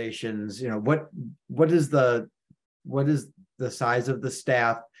organizations. What is the size of the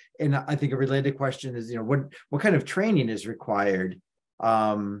staff? And I think a related question is, what kind of training is required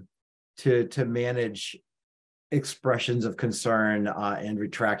to manage expressions of concern and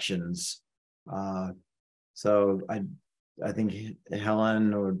retractions? So I think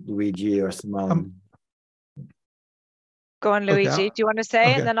Helen or Luigi or Simone. Go on, Luigi. Okay. Do you want to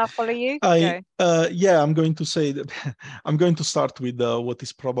say, and then I'll follow you? Yeah, I'm going to say that I'm going to start with what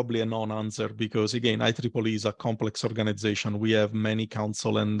is probably a non-answer, because again, IEEE is a complex organization. We have many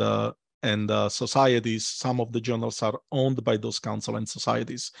council and societies. Some of the journals are owned by those council and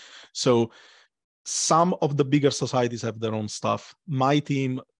societies. So some of the bigger societies have their own staff. My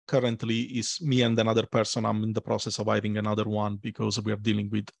team currently is me and another person. I'm in the process of hiring another one because we are dealing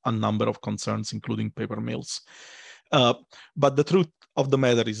with a number of concerns, including paper mills. But the truth of the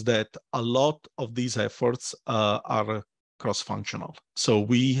matter is that a lot of these efforts are cross-functional. So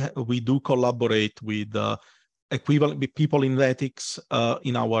we do collaborate with equivalent people in ethics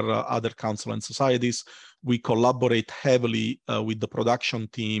in our other council and societies. We collaborate heavily with the production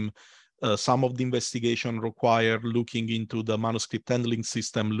team. Some of the investigation require looking into the manuscript handling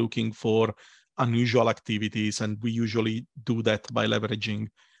system, looking for unusual activities, and we usually do that by leveraging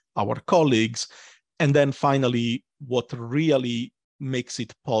our colleagues. And then finally, what really makes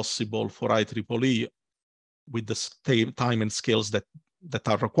it possible for IEEE with the time and skills that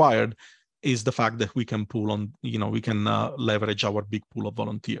are required is the fact that we can pool on, we can leverage our big pool of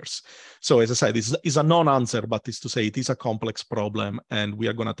volunteers. So as I said, this is a non-answer, but it's to say it is a complex problem and we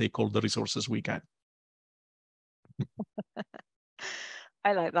are going to take all the resources we can.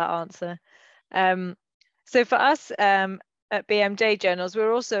 I like that answer. So for us at BMJ Journals,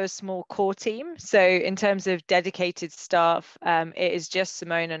 we're also a small core team. So in terms of dedicated staff, it is just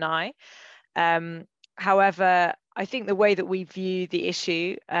Simone and I. However, I think the way that we view the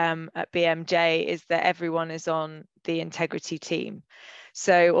issue at BMJ is that everyone is on the integrity team.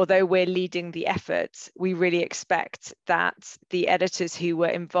 So although we're leading the effort, we really expect that the editors who were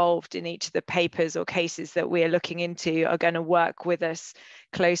involved in each of the papers or cases that we're looking into are going to work with us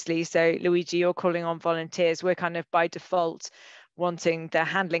closely. So Luigi, you're calling on volunteers. We're kind of by default wanting the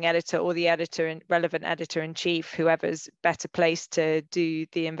handling editor or the editor and relevant editor-in-chief, whoever's better placed to do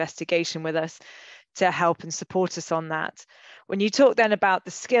the investigation with us, to help and support us on that. When you talk then about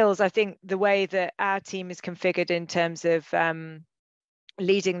the skills, I think the way that our team is configured in terms of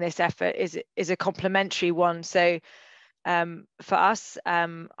leading this effort is a complementary one. So for us,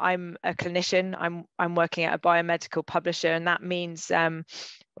 I'm a clinician. I'm working at a biomedical publisher, and that means well,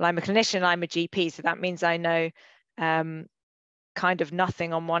 I'm a clinician. I'm a GP, so that means I know kind of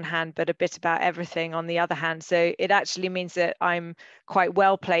nothing on one hand, but a bit about everything on the other hand. So it actually means that I'm quite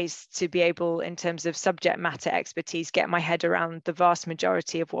well placed to be able, in terms of subject matter expertise, get my head around the vast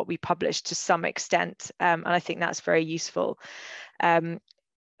majority of what we publish to some extent. And I think that's very useful.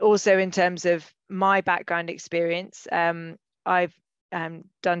 Also, in terms of my background experience, I've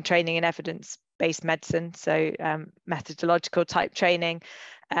done training in evidence-based medicine, so methodological type training.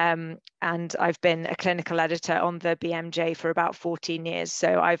 And I've been a clinical editor on the BMJ for about 14 years.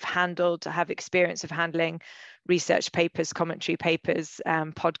 So I have experience of handling research papers, commentary papers,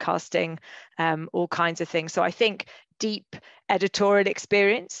 podcasting, all kinds of things. So I think deep editorial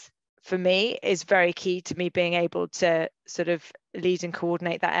experience for me is very key to me being able to sort of lead and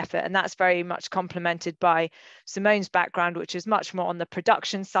coordinate that effort. And that's very much complemented by Simone's background, which is much more on the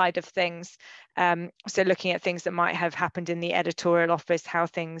production side of things. So looking at things that might have happened in the editorial office,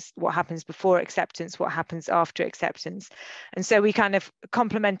 what happens before acceptance, what happens after acceptance. And so we kind of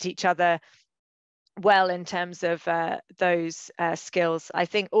complement each other well in terms of those skills. I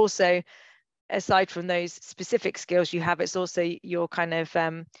think also, aside from those specific skills you have, it's also your kind of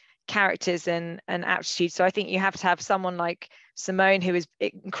characters and aptitude. So I think you have to have someone like Simone, who is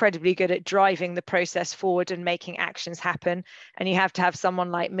incredibly good at driving the process forward and making actions happen, and you have to have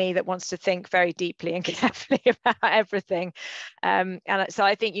someone like me that wants to think very deeply and carefully about everything. And so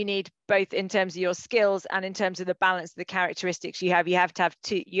I think you need both in terms of your skills and in terms of the balance of the characteristics you have to have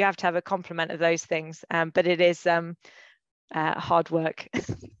two. You have to have a complement of those things. But it is hard work,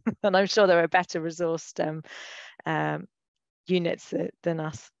 and I'm sure there are better resourced units than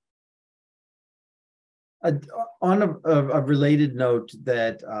us. On a related note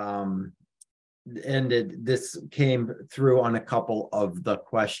that this came through on a couple of the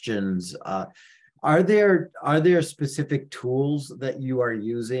questions. Are there specific tools that you are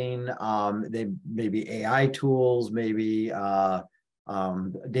using? They maybe AI tools, maybe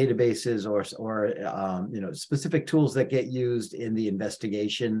databases, or specific tools that get used in the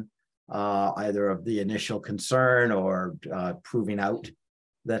investigation, either of the initial concern or proving out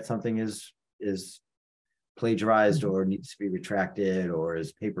that something is plagiarized or needs to be retracted or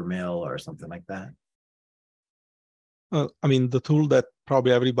is paper mill or something like that? I mean, the tool that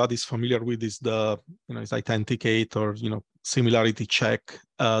probably everybody's familiar with is is Authenticate or similarity check.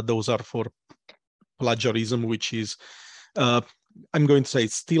 Those are for plagiarism, which is I'm going to say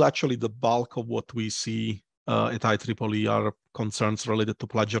it's still actually the bulk of what we see at IEEE are concerns related to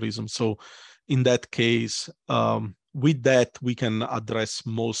plagiarism. So in that case, with that, we can address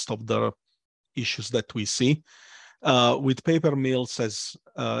most of the issues that we see. With paper mills, as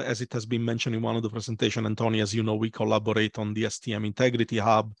it has been mentioned in one of the presentation, and Tony, as you know, we collaborate on the STM Integrity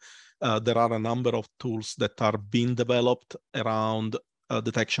Hub. There are a number of tools that are being developed around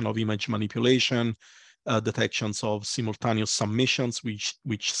detection of image manipulation, detections of simultaneous submissions,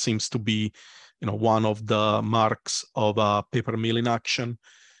 which seems to be, one of the marks of paper mill in action,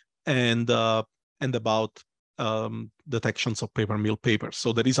 and about detections of paper mill papers.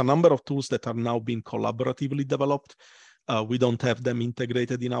 So there is a number of tools that are now being collaboratively developed. We don't have them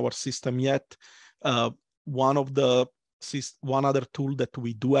integrated in our system yet. One other tool that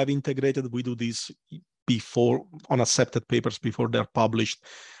we do have integrated, we do this before on accepted papers before they're published.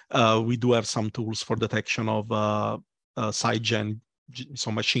 We do have some tools for detection of sidegen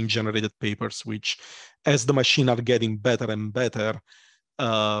so machine-generated papers, which as the machine are getting better and better,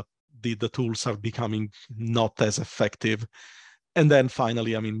 the tools are becoming not as effective. And then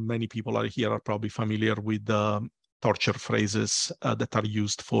finally, I mean, many people are probably familiar with the torture phrases that are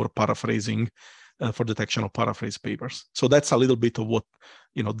used for paraphrasing, for detection of paraphrase papers. So that's a little bit of what,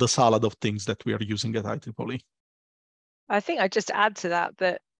 the salad of things that we are using at IEEE. I think I just add to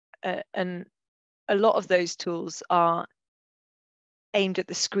that and a lot of those tools are aimed at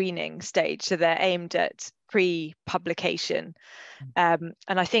the screening stage. So they're aimed at pre-publication. And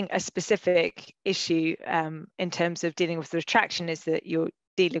I think a specific issue in terms of dealing with the retraction is that you're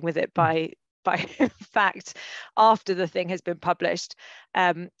dealing with it by fact after the thing has been published.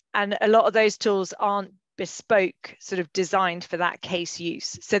 And a lot of those tools aren't bespoke, sort of designed for that case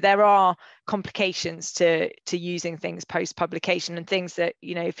use. So there are complications to using things post-publication, and things that,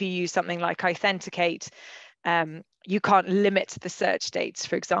 if you use something like Authenticate, you can't limit the search dates,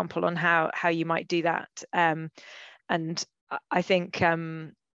 for example, on how you might do that. And I think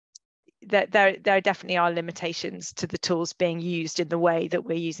that there definitely are limitations to the tools being used in the way that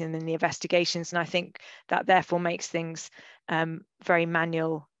we're using them in the investigations. And I think that therefore makes things very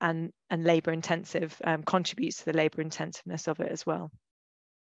manual and labor intensive, contributes to the labor intensiveness of it as well.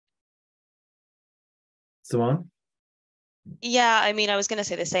 Simone? Yeah, I mean, I was going to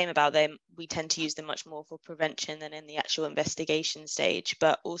say the same about them. We tend to use them much more for prevention than in the actual investigation stage.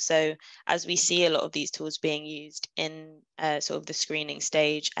 But also, as we see a lot of these tools being used in sort of the screening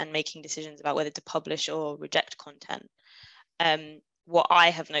stage and making decisions about whether to publish or reject content, what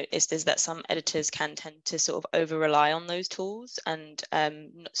I have noticed is that some editors can tend to sort of over-rely on those tools and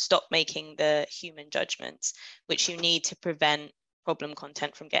stop making the human judgments, which you need to prevent problem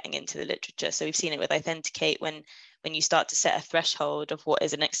content from getting into the literature. So we've seen it with Authenticate, when you start to set a threshold of what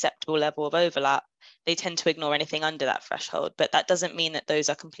is an acceptable level of overlap, they tend to ignore anything under that threshold. But that doesn't mean that those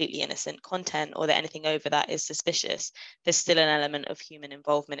are completely innocent content or that anything over that is suspicious. There's still an element of human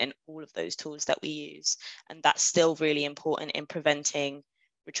involvement in all of those tools that we use. And that's still really important in preventing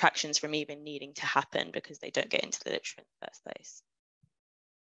retractions from even needing to happen, because they don't get into the literature in the first place.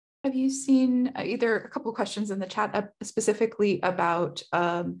 Have you seen either a couple of questions in the chat specifically about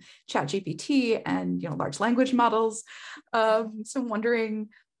ChatGPT and large language models? So I'm wondering,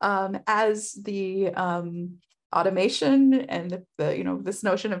 as the automation and this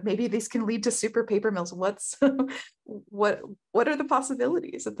notion of maybe these can lead to super paper mills, what are the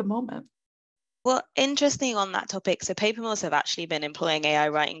possibilities at the moment? Well, interesting on that topic. So paper mills have actually been employing AI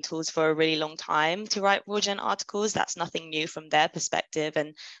writing tools for a really long time to write fraudulent articles. That's nothing new from their perspective.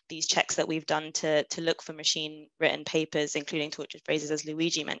 And these checks that we've done to look for machine written papers, including tortured phrases, as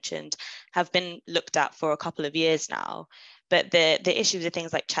Luigi mentioned, have been looked at for a couple of years now. But the issue with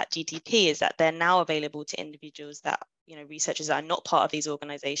things like ChatGPT is that they're now available to individuals that, researchers that are not part of these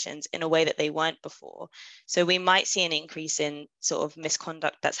organizations in a way that they weren't before. So we might see an increase in sort of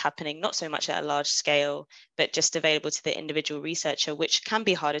misconduct that's happening, not so much at a large scale, but just available to the individual researcher, which can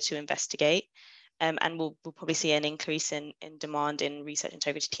be harder to investigate. And we'll probably see an increase in demand in research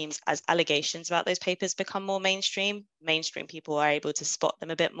integrity teams as allegations about those papers become more mainstream. Mainstream people are able to spot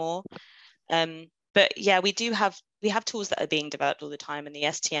them a bit more. But yeah, we have tools that are being developed all the time, and the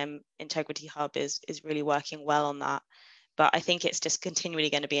STM Integrity Hub is really working well on that. But I think it's just continually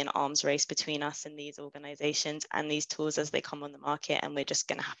going to be an arms race between us and these organizations and these tools as they come on the market, and we're just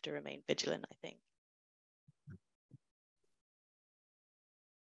going to have to remain vigilant, I think.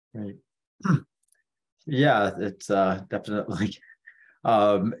 Right. Yeah, it's definitely,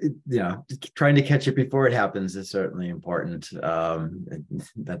 trying to catch it before it happens is certainly important.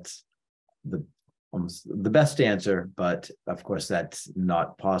 That's almost the best answer, but of course that's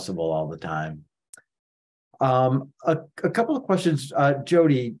not possible all the time. A couple of questions,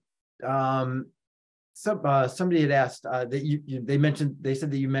 Jody. Somebody had asked that they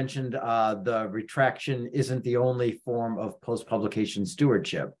said that you mentioned the retraction isn't the only form of post-publication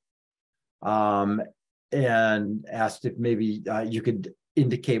stewardship, and asked if maybe you could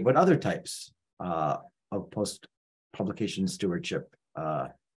indicate what other types of post-publication stewardship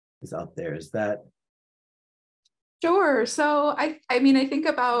is out there. Is that? Sure. So I think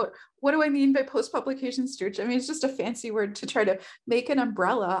about, what do I mean by post-publication stewardship? I mean, it's just a fancy word to try to make an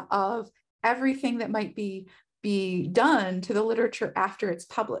umbrella of everything that might be done to the literature after it's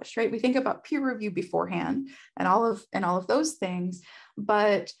published, right? We think about peer review beforehand and all of those things,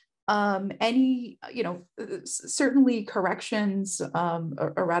 but certainly corrections,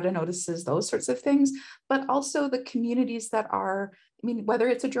 errata notices, those sorts of things, but also the communities that are, whether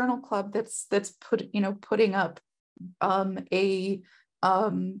it's a journal club that's putting up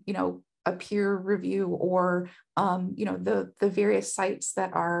a peer review, or the various sites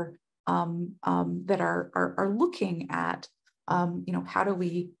that are looking at how do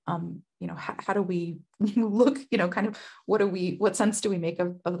we how do we look, kind of what sense do we make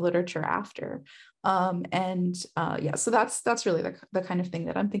of literature after, yeah, so that's really the kind of thing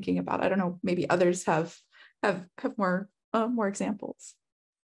that I'm thinking about. I don't know, maybe others have more examples.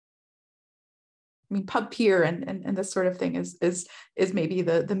 I mean, pub peer and this sort of thing is maybe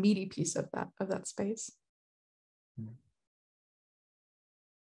the meaty piece of that space.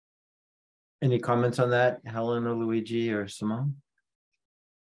 Any comments on that, Helen or Luigi or Simone?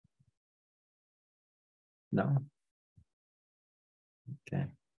 No. Okay.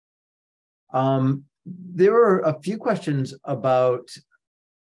 There were a few questions about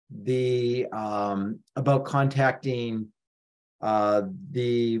the about contacting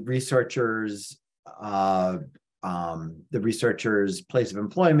the researchers' place of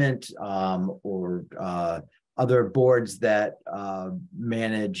employment, or other boards that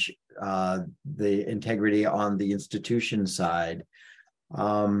manage the integrity on the institution side.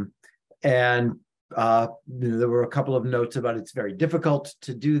 And there were a couple of notes about it's very difficult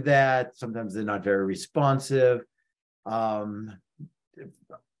to do that. Sometimes they're not very responsive.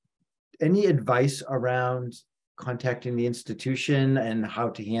 Any advice around contacting the institution and how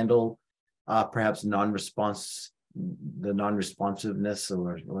to handle perhaps the non-responsiveness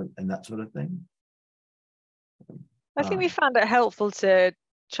and that sort of thing? I think we found it helpful to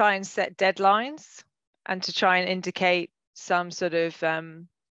try and set deadlines and to try and indicate some sort of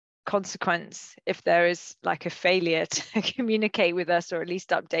consequence if there is like a failure to communicate with us, or at least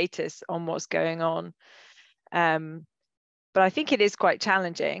update us on what's going on. But I think it is quite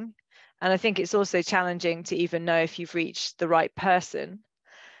challenging. And I think it's also challenging to even know if you've reached the right person.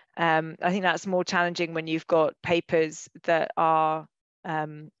 I think that's more challenging when you've got papers that are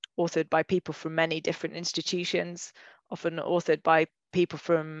authored by people from many different institutions, often authored by people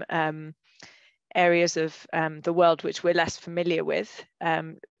from areas of the world which we're less familiar with,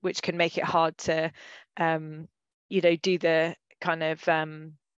 which can make it hard to, do the kind of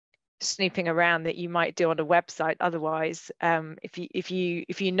snooping around that you might do on a website. Otherwise,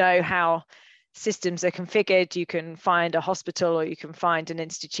 if you know how systems are configured, you can find a hospital or you can find an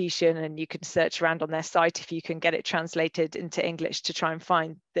institution and you can search around on their site if you can get it translated into English to try and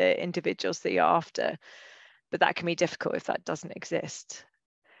find the individuals that you're after. But that can be difficult if that doesn't exist.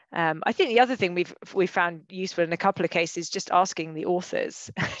 I think the other thing we've found useful in a couple of cases, just asking the authors,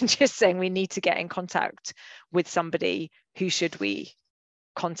 just saying we need to get in contact with somebody. Who should we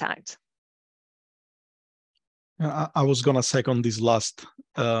contact? I was going to second this last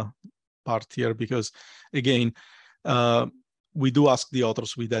part here, because again, we do ask the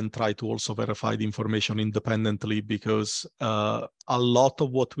authors. We then try to also verify the information independently, because a lot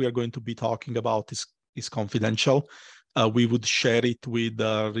of what we are going to be talking about is confidential. We would share it with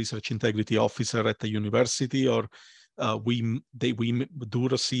the research integrity officer at the university, or we do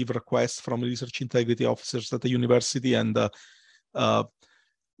receive requests from research integrity officers at the university. And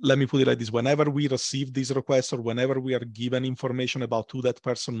let me put it like this: whenever we receive these requests, or whenever we are given information about who that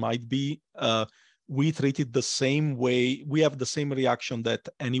person might be, we treat it the same way. We have the same reaction that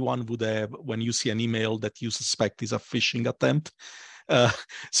anyone would have when you see an email that you suspect is a phishing attempt.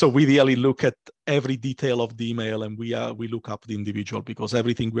 So we really look at every detail of the email, and we look up the individual, because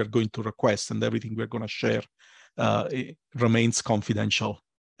everything we're going to request and everything we're going to share it remains confidential.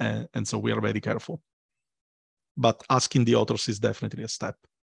 And so we are very careful. But asking the authors is definitely a step.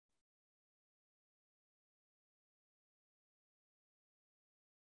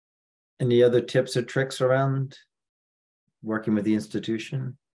 Any other tips or tricks around working with the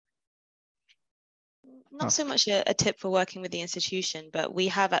institution? Not so much a tip for working with the institution, but we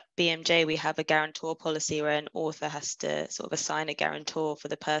have at BMJ, we have a guarantor policy where an author has to sort of assign a guarantor for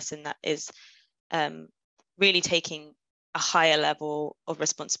the person that is really taking a higher level of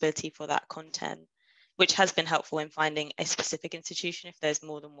responsibility for that content, which has been helpful in finding a specific institution. If there's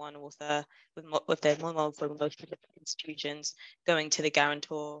more than one author, if there's more than multiple institutions, going to the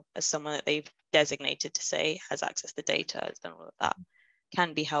guarantor as someone that they've designated to say has access to data, has done all of that,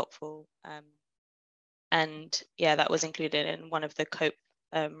 can be helpful. And yeah, that was included in one of the COPE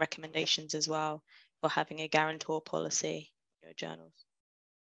recommendations as well, for having a guarantor policy in your journals.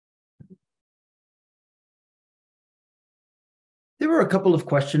 There were a couple of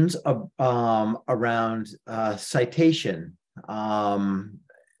questions around citation,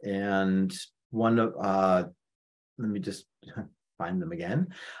 and one of let me just find them again.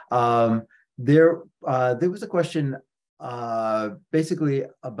 There was a question basically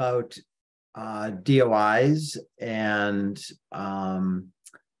about DOIs and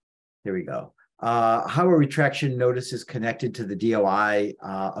Here we go. How are retraction notices connected to the DOI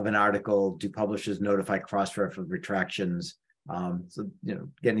of an article? Do publishers notify Crossref of retractions? So, you know,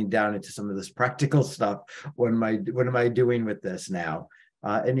 getting down into some of this practical stuff. What am I doing with this now?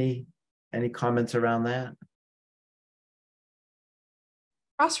 Any comments around that?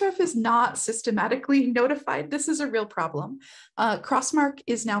 Crossref is not systematically notified. This is a real problem. Crossmark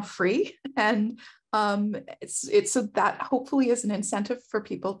is now free, and it's so that hopefully is an incentive for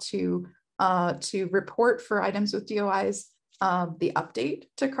people to report for items with DOIs. The update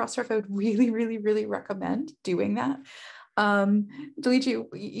to Crossref, I would really recommend doing that. Delici,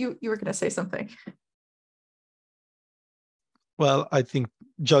 you were going to say something. Well, I think,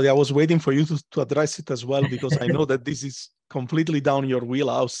 Jody, I was waiting for you to address it as well, because I know that this is completely down your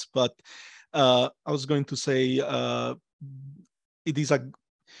wheelhouse. But I was going to say it is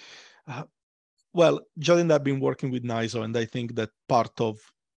well, Jody and I have been working with NISO, and I think that part of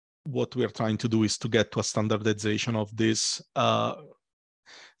what we're trying to do is to get to a standardization of this.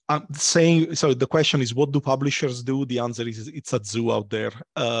 I'm saying, so the question is, what do publishers do? The answer is it's a zoo out there.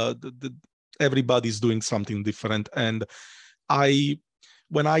 Everybody's doing something different. And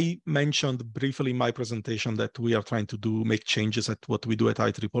when I mentioned briefly in my presentation that we are trying to make changes at what we do at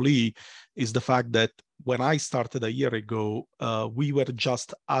IEEE, is the fact that when I started a year ago, we were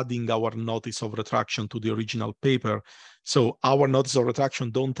just adding our notice of retraction to the original paper. So our notice of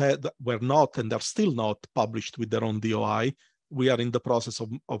retraction were not, and are still not, published with their own DOI. We are in the process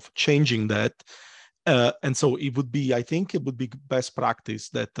of changing that. And so it would be, I think it would be best practice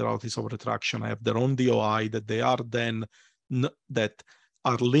that the notice of retraction have their own DOI, that they are then, that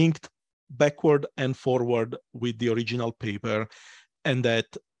are linked backward and forward with the original paper, and that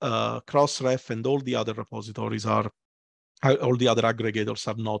Crossref and all the other repositories all the other aggregators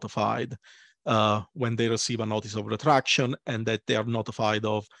are notified when they receive a notice of retraction, and that they are notified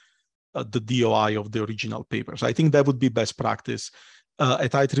of the DOI of the original paper. So I think that would be best practice.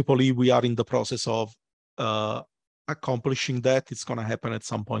 At IEEE, we are in the process of accomplishing that. It's going to happen at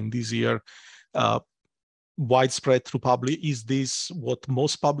some point this year. Widespread through publish. Is this what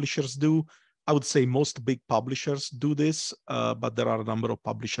most publishers do? I would say most big publishers do this, but there are a number of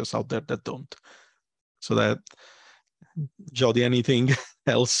publishers out there that don't. So that, Jody, anything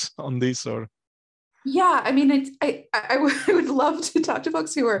else on this? Or Yeah, I mean, I would love to talk to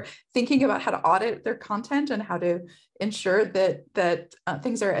folks who are thinking about how to audit their content and how to ensure that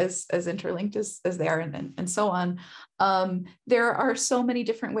things are as interlinked as they are, and so on. There are so many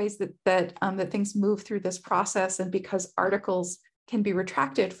different ways that things move through this process, and because articles can be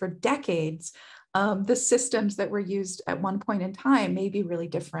retracted for decades, the systems that were used at one point in time may be really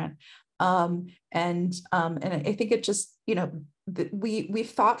different. And I think it just, you know, we've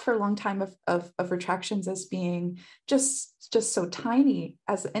thought for a long time of retractions as being just so tiny,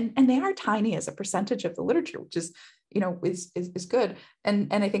 and they are tiny as a percentage of the literature, which is, you know, is good.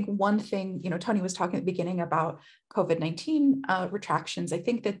 And I think one thing, you know, Tony was talking at the beginning about COVID-19 retractions. I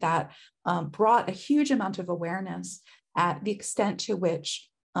think that brought a huge amount of awareness at the extent to which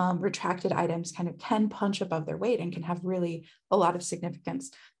retracted items kind of can punch above their weight and can have really a lot of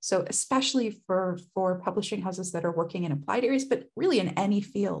significance. So especially for publishing houses that are working in applied areas, but really in any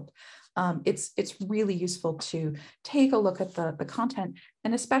field, it's really useful to take a look at the content,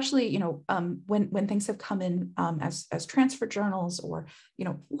 and especially, you know, when things have come in as transfer journals, or, you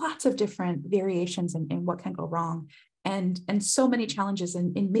know, lots of different variations in what can go wrong, and so many challenges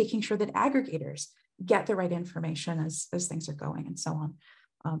in making sure that aggregators get the right information as things are going, and so on.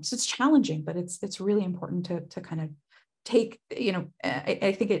 So it's challenging, but it's really important to kind of take, you know,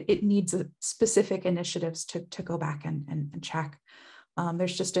 I think it needs specific initiatives to go back and check.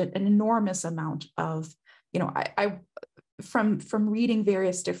 There's just an enormous amount of, you know, I from reading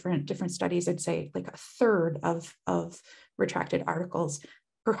various different studies, I'd say like a third of retracted articles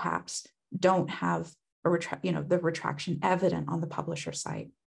perhaps don't have the retraction evident on the publisher site.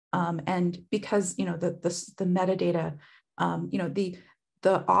 And because, you know, the metadata, you know, the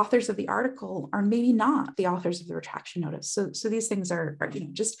authors of the article are maybe not the authors of the retraction notice. So these things are, you know,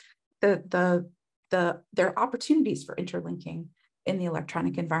 just there are opportunities for interlinking in the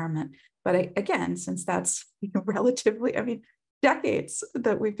electronic environment. But again, since that's, you know, relatively, I mean, decades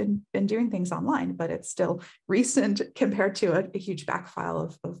that we've been doing things online, but it's still recent compared to a huge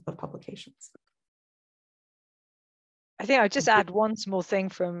backfile of publications. I think I'll just add one small thing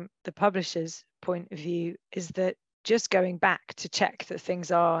from the publisher's point of view, is that just going back to check that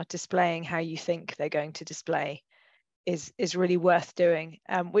things are displaying how you think they're going to display is really worth doing,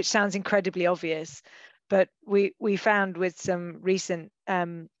 which sounds incredibly obvious. But we found with some recent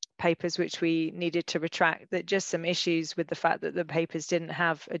papers which we needed to retract, that just some issues with the fact that the papers didn't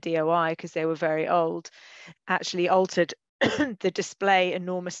have a DOI because they were very old actually altered the display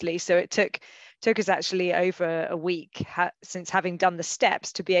enormously. So it took us actually over a week since having done the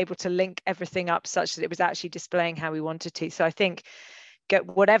steps to be able to link everything up such that it was actually displaying how we wanted to. So I think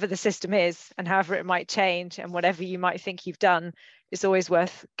whatever the system is and however it might change and whatever you might think you've done, it's always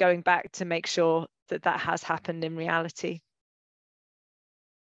worth going back to make sure that that has happened in reality.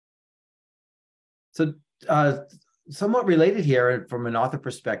 So somewhat related here from an author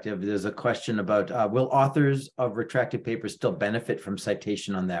perspective, there's a question about will authors of retracted papers still benefit from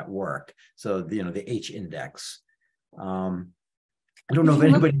citation on that work? So the H index. I don't know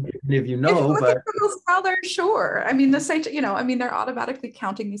if any of you know, but rather sure. I mean, they're automatically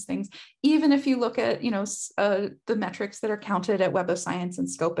counting these things. Even if you look at the metrics that are counted at Web of Science and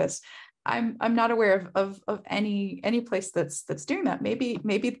Scopus, I'm not aware of any place that's doing that.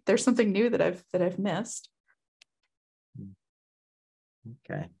 Maybe there's something new that I've missed.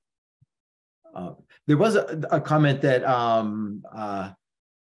 Okay. There was a comment that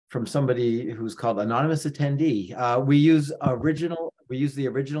from somebody who's called anonymous attendee. We use the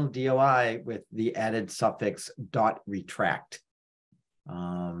original DOI with the added suffix .retract.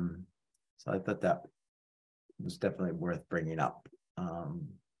 So I thought that was definitely worth bringing up.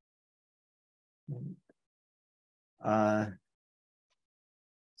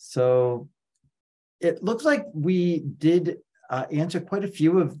 So it looks like we did answer quite a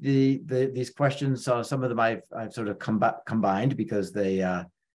few of these questions. So some of them I've sort of combined because they are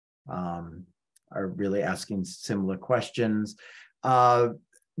really asking similar questions.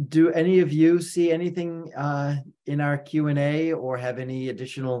 Do any of you see anything in our Q&A or have any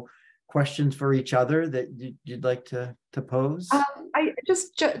additional questions for each other that you'd like to pose?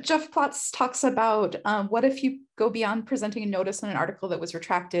 Jeff Plotz talks about what if you go beyond presenting a notice on an article that was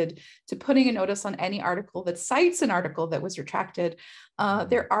retracted to putting a notice on any article that cites an article that was retracted.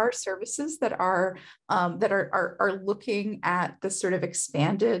 There are services that are looking at this sort of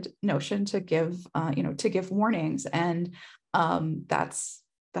expanded notion to give warnings, and that's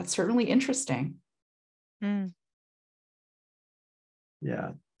certainly interesting. Mm. Yeah.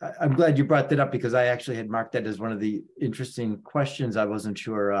 I'm glad you brought that up because I actually had marked that as one of the interesting questions. I wasn't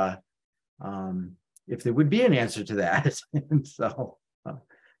sure if there would be an answer to that. And so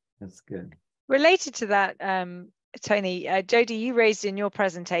that's good. Related to that, Tony, Jodie, you raised in your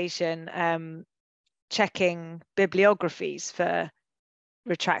presentation checking bibliographies for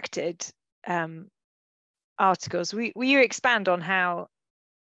retracted articles. Will you expand on how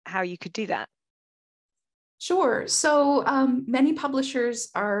you could do that? Sure. So many publishers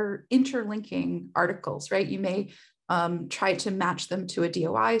are interlinking articles, right? You may try to match them to a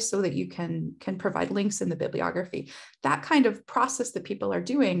DOI so that you can provide links in the bibliography. That kind of process that people are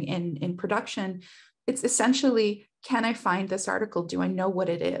doing in production, it's essentially, can I find this article? Do I know what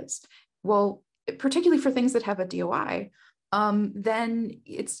it is? Well, particularly for things that have a DOI, then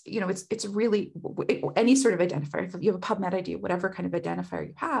it's really any sort of identifier. If you have a PubMed ID, whatever kind of identifier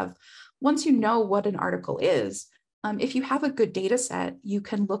you have, once you know what an article is, if you have a good data set, you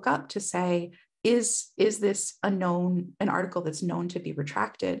can look up to say, is this an article that's known to be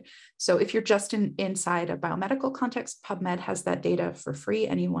retracted? So if you're just inside a biomedical context, PubMed has that data for free.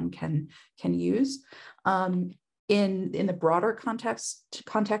 Anyone can use. In the broader context,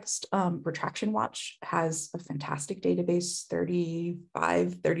 Retraction Watch has a fantastic database,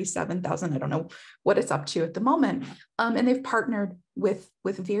 37,000. I don't know what it's up to at the moment. And they've partnered with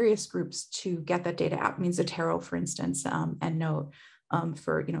various groups to get that data out. It means Zotero, for instance, EndNote,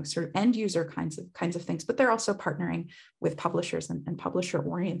 for sort of end user kinds of things, but they're also partnering with publishers and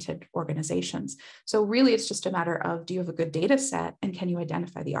publisher-oriented organizations. So really, it's just a matter of, do you have a good data set and can you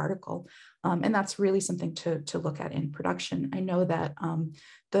identify the article? And that's really something to look at in production. I know that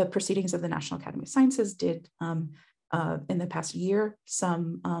the Proceedings of the National Academy of Sciences did in the past year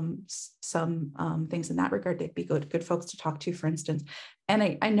some things in that regard. They'd be good folks to talk to, for instance.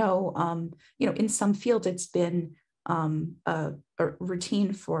 And I know in some fields it's been a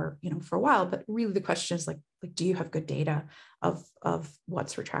routine for a while, but really the question is like do you have good data of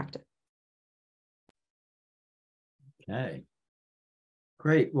what's retracted? Okay,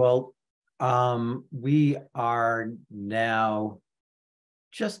 great. Well, we are now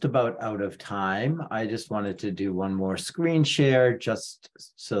just about out of time. I just wanted to do one more screen share just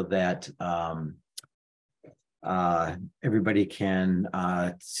so that everybody can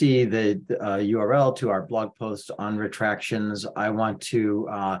see the URL to our blog post on retractions. I want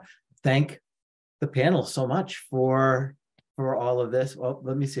to thank the panel so much for all of this. Well,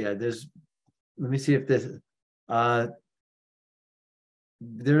 let me see. Let me see if this.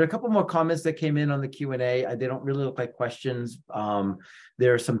 there are a couple more comments that came in on the Q&A. They don't really look like questions.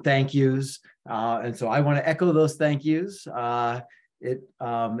 There are some thank yous. And so I want to echo those thank yous. This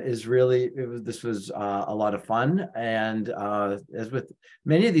was a lot of fun. And as with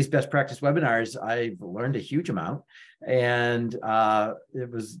many of these best practice webinars, I've learned a huge amount. And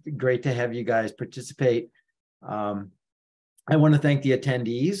it was great to have you guys participate. I want to thank the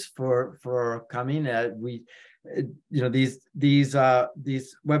attendees for coming. These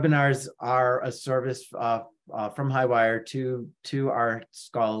webinars are a service from Highwire to our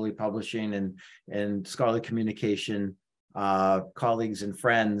scholarly publishing and scholarly communication colleagues and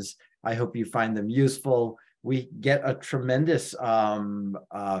friends. I hope you find them useful. We get a tremendous for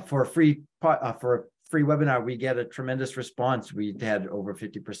a free webinar. We get a tremendous response. We had over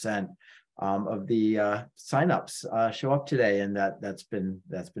 50% of the signups show up today, and that's been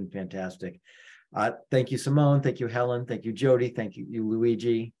fantastic. Thank you, Simone. Thank you, Helen. Thank you, Jody. Thank you,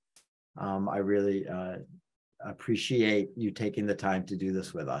 Luigi. I really appreciate you taking the time to do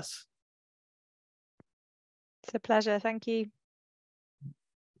this with us. It's a pleasure. Thank you.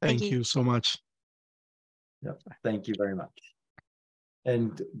 Thank you so much. Yep. Thank you very much.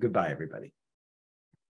 And goodbye, everybody.